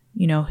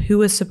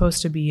 who is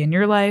supposed to be in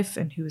your life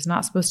and who is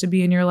not supposed to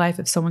be in your life.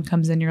 If someone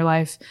comes in your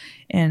life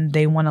and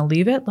they want to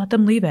leave it, let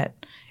them leave it.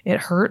 It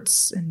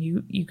hurts, and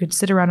you could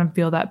sit around and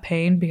feel that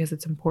pain because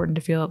it's important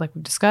to feel it, like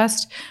we've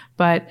discussed.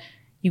 But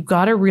you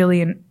got to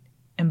really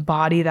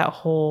embody that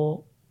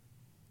whole,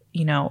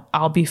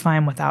 I'll be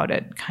fine without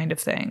it kind of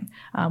thing,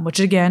 which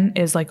again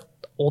is like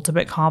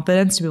ultimate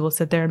confidence to be able to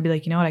sit there and be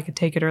like, I could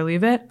take it or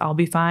leave it. I'll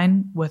be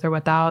fine with or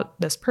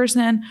without this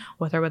person,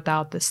 with or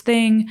without this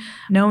thing.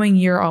 Knowing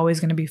you're always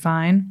going to be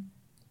fine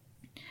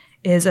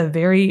is a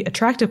very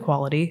attractive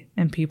quality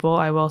in people,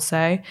 I will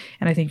say.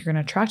 And I think you're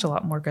going to attract a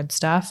lot more good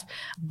stuff.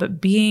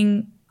 But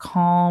being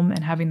calm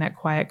and having that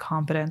quiet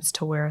confidence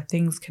to where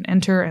things can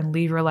enter and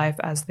leave your life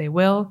as they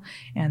will,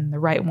 and the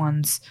right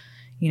ones,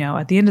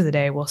 at the end of the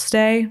day will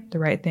stay. The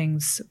right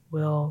things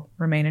will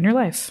remain in your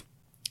life.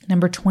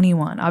 Number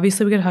 21.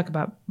 Obviously, we got to talk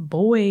about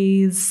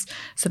boys.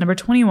 So number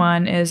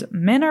 21 is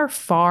men are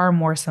far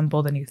more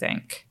simple than you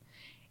think.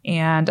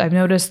 And I've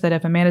noticed that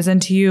if a man is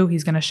into you,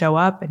 he's going to show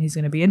up and he's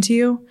going to be into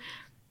you.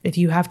 If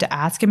you have to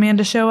ask a man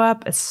to show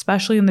up,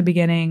 especially in the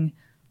beginning,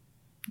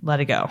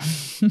 let it go.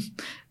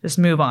 Just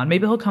move on.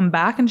 Maybe he'll come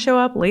back and show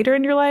up later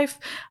in your life,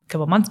 a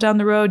couple months down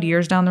the road,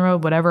 years down the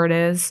road, whatever it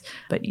is.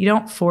 But you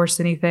don't force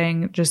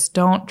anything. Just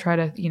don't try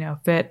to,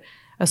 fit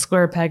a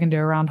square peg into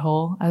a round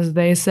hole, as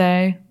they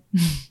say.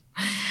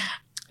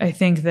 I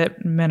think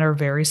that men are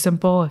very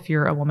simple. If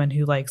you're a woman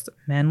who likes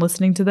men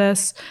listening to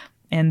this,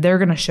 and they're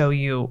going to show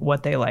you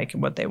what they like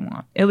and what they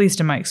want, at least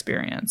in my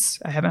experience.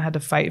 I haven't had to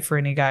fight for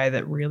any guy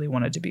that really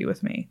wanted to be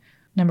with me.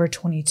 Number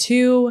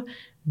 22,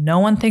 no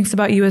one thinks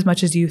about you as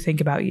much as you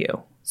think about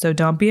you. So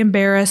don't be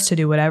embarrassed to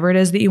do whatever it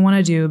is that you want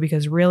to do,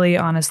 because really,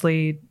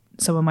 honestly,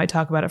 someone might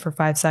talk about it for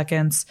 5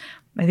 seconds.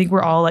 I think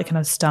we're all like kind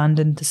of stunned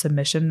into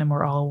submission, and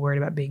we're all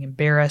worried about being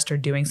embarrassed or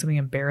doing something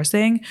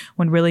embarrassing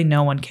when really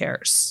no one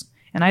cares.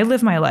 And I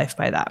live my life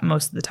by that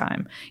most of the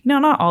time.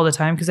 Not all the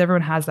time, because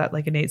everyone has that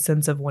like innate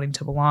sense of wanting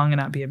to belong and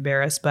not be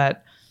embarrassed,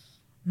 but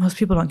most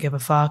people don't give a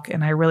fuck.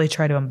 And I really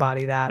try to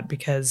embody that,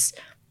 because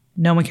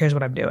no one cares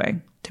what I'm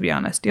doing, to be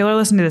honest. You're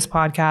listening to this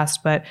podcast,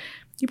 but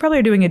you probably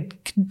are doing a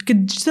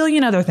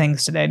gazillion other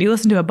things today. You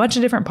listen to a bunch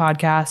of different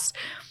podcasts.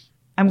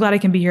 I'm glad I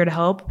can be here to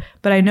help,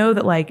 but I know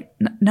that like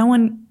no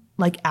one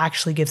like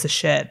actually gives a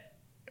shit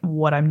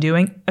what I'm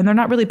doing, and they're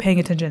not really paying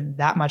attention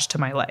that much to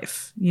my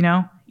life,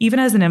 Even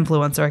as an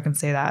influencer, I can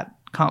say that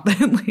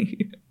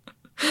confidently.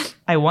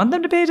 I want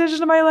them to pay attention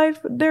to my life,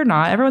 but they're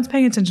not. Everyone's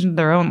paying attention to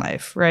their own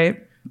life, right?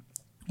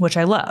 Which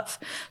I love.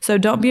 So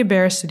don't be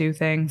embarrassed to do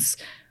things.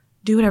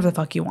 Do whatever the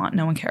fuck you want.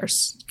 No one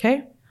cares,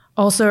 okay?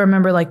 Also,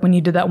 remember, like when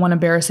you did that one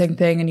embarrassing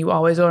thing and you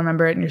always will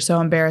remember it and you're so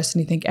embarrassed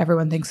and you think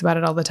everyone thinks about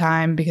it all the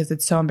time because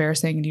it's so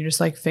embarrassing and you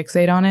just like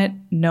fixate on it.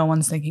 No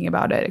one's thinking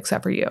about it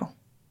except for you.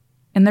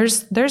 And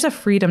there's a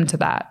freedom to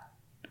that.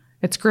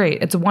 It's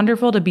great. It's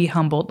wonderful to be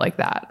humbled like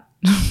that.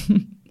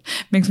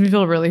 Makes me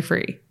feel really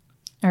free.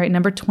 All right,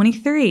 number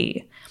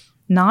 23.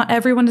 Not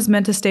everyone is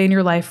meant to stay in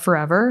your life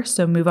forever,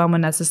 so move on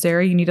when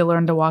necessary. You need to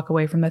learn to walk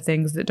away from the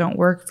things that don't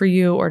work for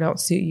you or don't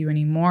suit you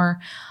anymore.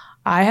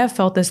 I have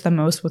felt this the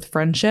most with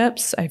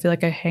friendships. I feel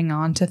like I hang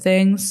on to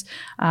things.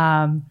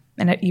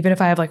 And even if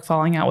I have like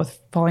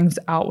fallings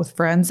out with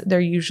friends, they're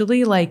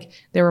usually like,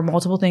 there were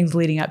multiple things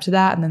leading up to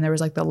that. And then there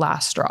was like the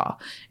last straw.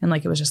 And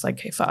like, it was just like,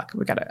 hey, fuck,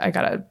 I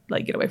gotta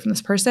like get away from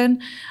this person.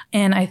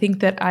 And I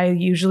think that I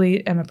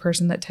usually am a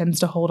person that tends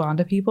to hold on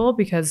to people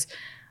because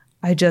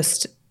I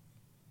just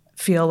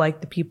feel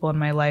like the people in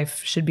my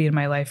life should be in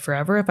my life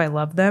forever if I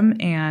love them.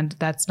 And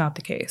that's not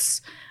the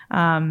case.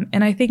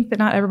 And I think that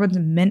not everyone's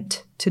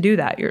meant to do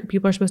that.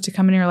 People are supposed to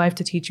come in your life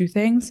to teach you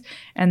things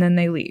and then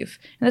they leave.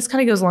 And this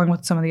kind of goes along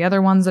with some of the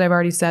other ones that I've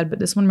already said, but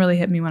this one really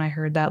hit me when I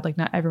heard that. Like,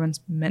 not everyone's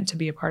meant to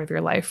be a part of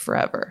your life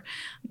forever.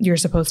 You're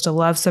supposed to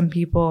love some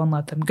people and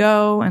let them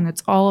go. And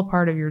it's all a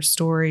part of your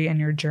story and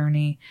your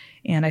journey.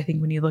 And I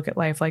think when you look at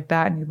life like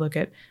that and you look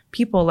at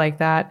people like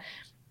that,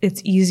 it's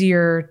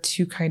easier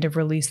to kind of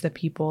release the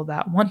people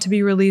that want to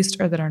be released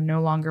or that are no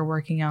longer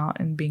working out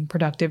and being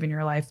productive in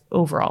your life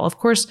overall. Of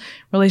course,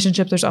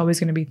 relationships, there's always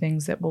going to be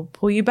things that will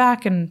pull you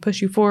back and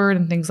push you forward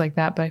and things like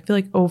that. But I feel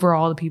like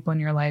overall, the people in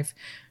your life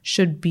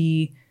should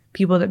be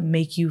people that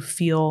make you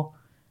feel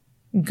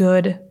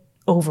good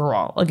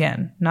overall.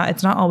 Again,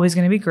 it's not always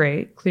going to be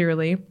great,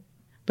 clearly,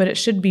 but it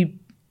should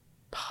be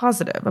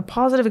positive, a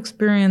positive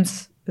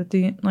experience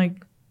in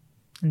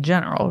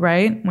general,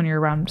 right? When you're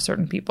around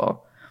certain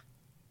people.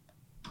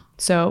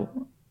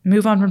 So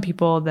move on from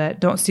people that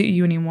don't suit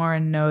you anymore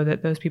and know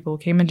that those people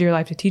came into your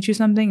life to teach you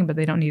something, but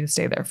they don't need to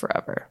stay there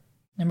forever.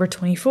 Number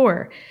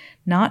 24,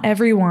 not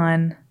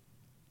everyone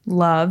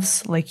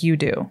loves like you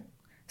do.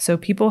 So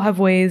people have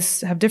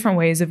different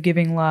ways of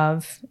giving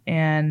love,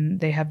 and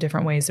they have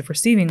different ways of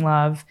receiving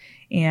love.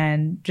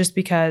 And just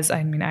because,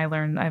 I've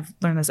learned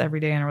this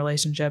every day in a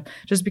relationship,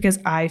 just because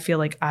I feel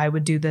like I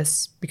would do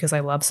this because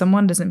I love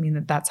someone doesn't mean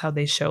that that's how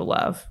they show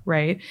love,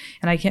 right?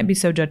 And I can't be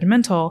so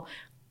judgmental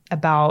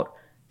about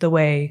the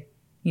way,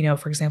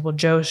 for example,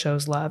 Joe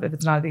shows love. If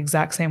it's not the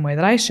exact same way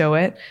that I show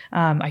it,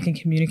 I can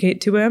communicate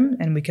to him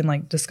and we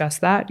can discuss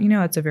that.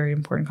 It's a very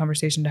important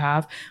conversation to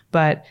have,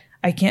 but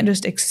I can't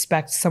just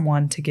expect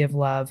someone to give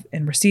love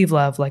and receive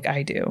love like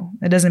I do.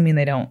 It doesn't mean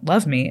they don't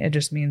love me. It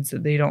just means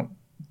that they don't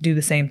do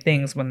the same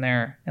things when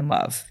they're in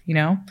love,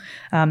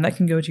 That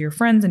can go to your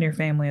friends and your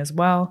family as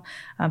well.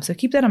 So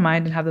keep that in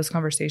mind and have those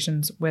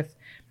conversations with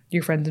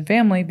your friends and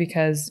family,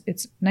 because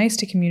it's nice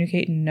to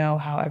communicate and know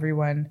how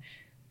everyone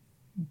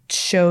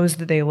shows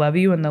that they love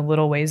you in the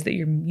little ways that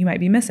you might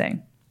be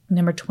missing.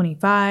 Number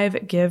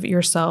 25, give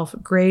yourself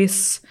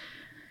grace.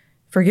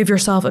 Forgive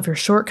yourself of your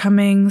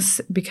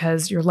shortcomings,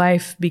 because your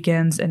life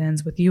begins and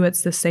ends with you.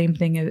 It's the same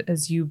thing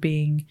as you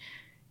being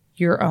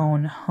your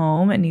own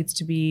home. It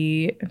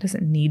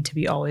doesn't need to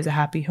be always a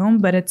happy home,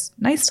 but it's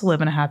nice to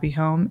live in a happy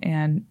home.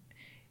 And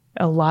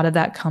a lot of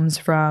that comes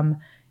from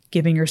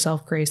giving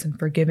yourself grace and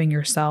forgiving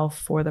yourself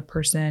for the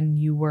person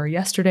you were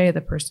yesterday,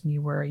 the person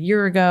you were a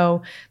year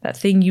ago, that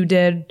thing you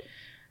did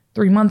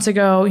 3 months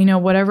ago,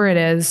 whatever it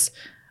is.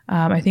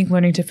 I think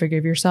learning to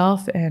forgive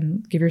yourself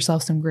and give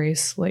yourself some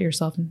grace, let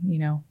yourself,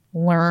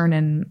 learn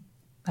and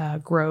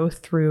grow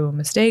through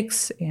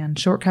mistakes and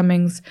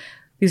shortcomings.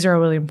 These are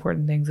all really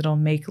important things that'll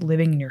make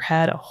living in your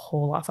head a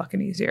whole lot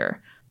fucking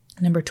easier.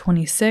 Number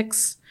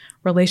 26,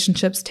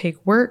 relationships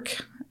take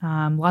work.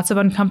 Lots of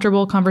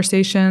uncomfortable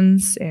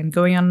conversations and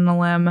going out on a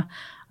limb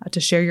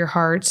to share your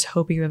heart,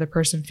 hoping the other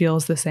person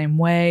feels the same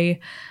way.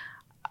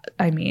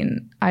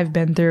 I've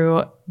been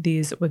through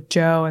these with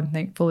Joe, and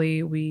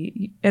thankfully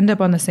we end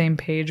up on the same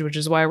page, which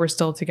is why we're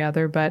still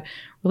together. But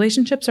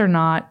relationships are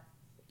not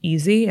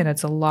easy, and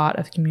it's a lot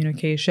of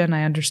communication.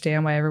 I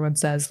understand why everyone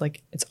says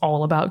it's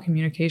all about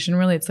communication.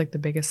 Really, it's the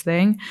biggest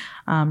thing.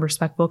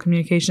 Respectful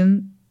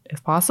communication,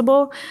 if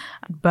possible.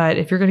 But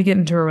if you're going to get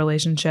into a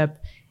relationship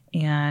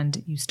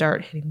and you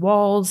start hitting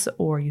walls,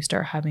 or you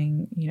start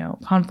having,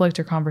 conflict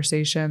or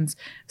conversations,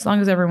 as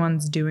long as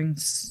everyone's doing,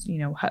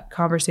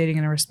 conversating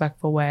in a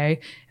respectful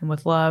way and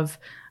with love,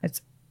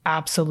 it's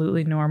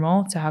absolutely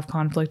normal to have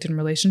conflict in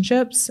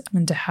relationships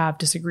and to have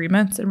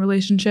disagreements in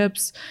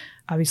relationships.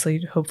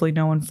 Obviously, hopefully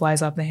no one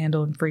flies off the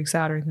handle and freaks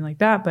out or anything like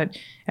that, but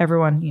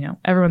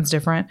everyone's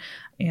different,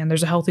 and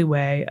there's a healthy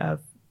way of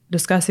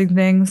discussing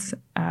things,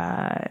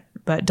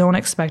 but don't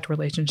expect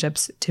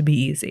relationships to be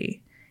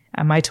easy.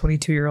 And my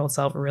 22-year-old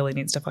self really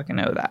needs to fucking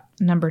know that.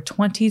 Number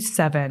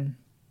 27.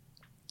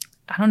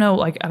 I don't know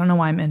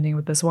why I'm ending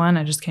with this one.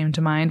 It just came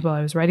to mind while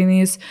I was writing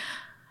these.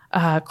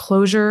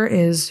 Closure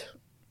is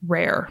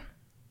rare,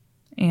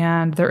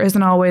 and there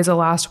isn't always a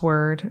last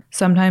word.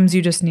 Sometimes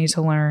you just need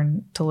to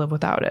learn to live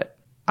without it.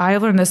 I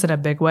learned this in a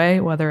big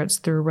way, whether it's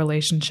through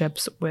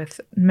relationships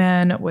with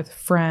men, with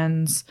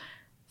friends,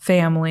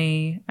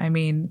 family.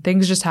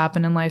 Things just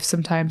happen in life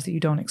sometimes that you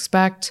don't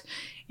expect,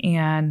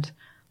 and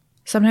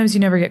sometimes you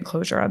never get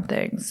closure on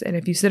things. And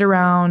if you sit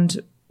around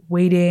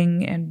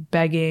waiting and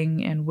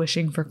begging and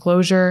wishing for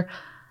closure,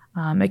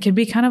 it can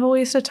be kind of a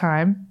waste of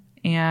time.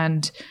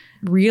 And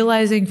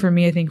realizing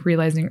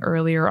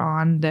earlier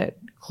on that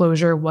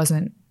closure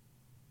wasn't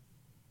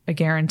a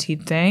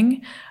guaranteed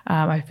thing,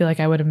 I feel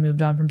like I would have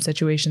moved on from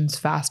situations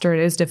faster.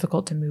 It is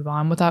difficult to move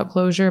on without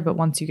closure, but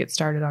once you get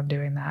started on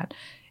doing that,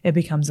 it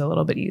becomes a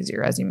little bit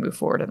easier as you move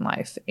forward in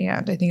life.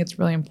 And I think it's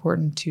really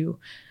important to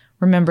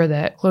remember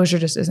that closure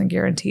just isn't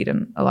guaranteed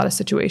in a lot of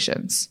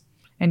situations,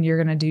 and you're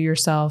going to do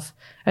yourself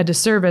a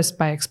disservice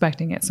by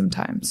expecting it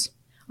sometimes.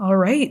 All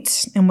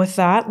right. And with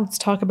that, let's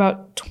talk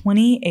about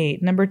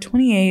 28. Number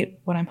 28,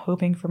 what I'm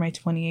hoping for my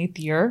 28th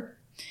year.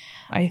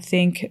 I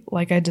think,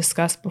 like I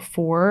discussed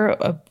before,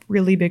 a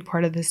really big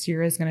part of this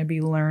year is going to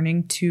be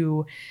learning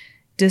to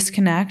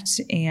disconnect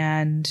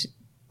and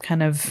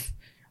kind of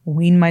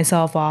wean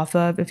myself off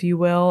of, if you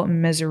will,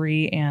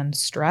 misery and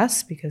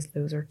stress, because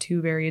those are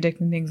two very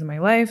addicting things in my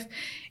life.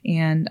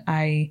 And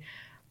I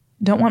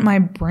don't want my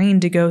brain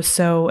to go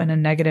so in a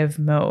negative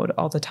mode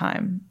all the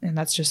time. And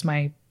that's just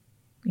my,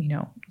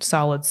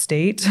 solid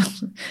state.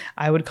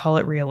 I would call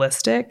it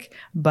realistic,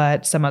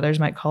 but some others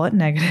might call it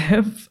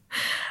negative.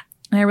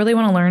 And I really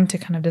want to learn to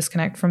kind of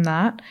disconnect from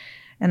that.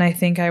 And I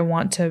think I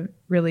want to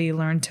really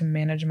learn to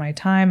manage my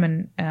time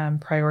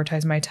and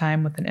prioritize my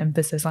time with an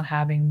emphasis on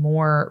having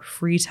more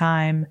free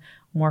time,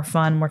 more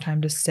fun, more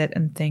time to sit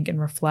and think and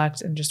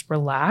reflect and just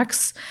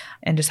relax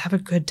and just have a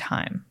good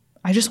time.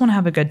 I just want to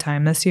have a good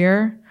time this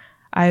year.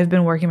 I've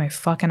been working my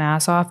fucking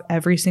ass off.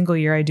 Every single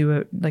year I do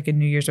a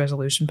New Year's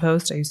resolution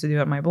post. I used to do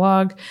it on my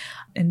blog.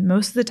 And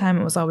most of the time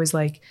it was always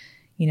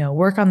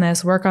work on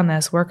this, work on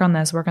this, work on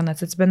this, work on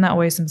this. It's been that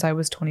way since I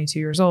was 22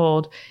 years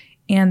old.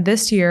 And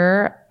this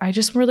year, I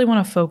just really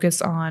want to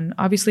focus on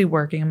obviously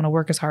working. I'm going to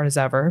work as hard as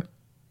ever.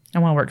 I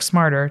want to work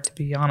smarter, to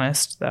be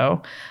honest,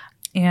 though.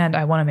 And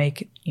I want to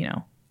make,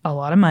 a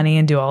lot of money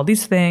and do all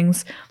these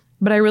things.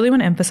 But I really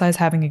want to emphasize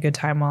having a good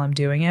time while I'm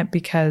doing it,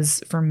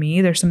 because for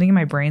me, there's something in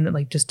my brain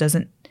that just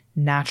doesn't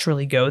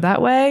naturally go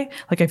that way.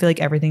 I feel like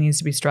everything needs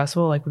to be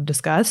stressful, like we've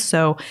discussed.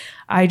 So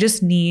I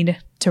just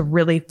need to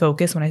really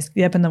focus. When I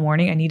get up in the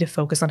morning, I need to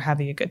focus on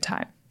having a good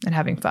time and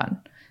having fun.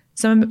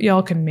 Some of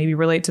y'all can maybe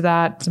relate to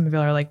that. Some of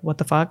y'all are like, what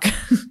the fuck?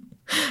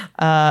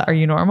 Are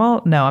you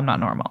normal? No, I'm not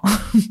normal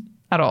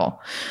at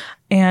all.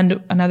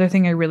 And another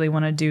thing I really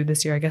want to do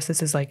this year, I guess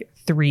this is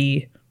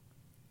 3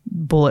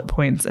 bullet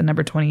points at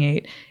number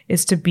 28,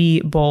 is to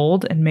be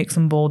bold and make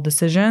some bold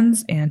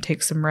decisions and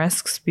take some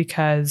risks,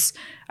 because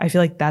I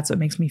feel like that's what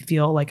makes me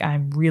feel like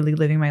I'm really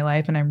living my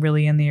life and I'm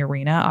really in the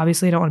arena.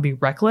 Obviously, I don't want to be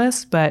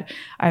reckless, but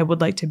I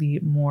would like to be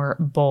more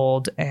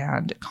bold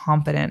and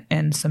confident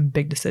in some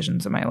big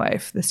decisions in my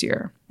life this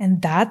year.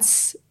 And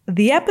that's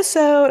the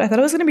episode. I thought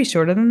it was going to be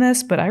shorter than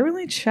this, but I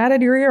really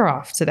chatted your ear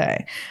off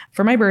today.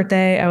 For my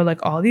birthday, I would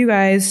like all of you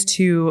guys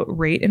to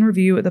rate and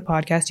review the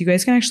podcast. You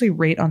guys can actually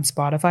rate on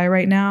Spotify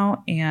right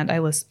now. And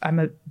I'm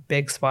a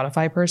big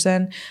Spotify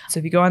person. So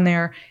if you go on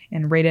there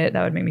and rate it,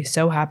 that would make me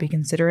so happy.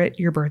 Consider it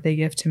your birthday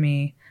gift to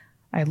me.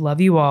 I love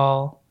you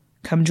all.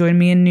 Come join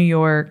me in New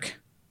York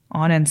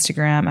on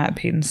Instagram at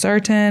Peyton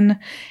Sarton.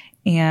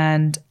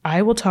 And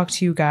I will talk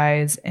to you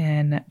guys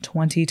in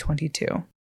 2022.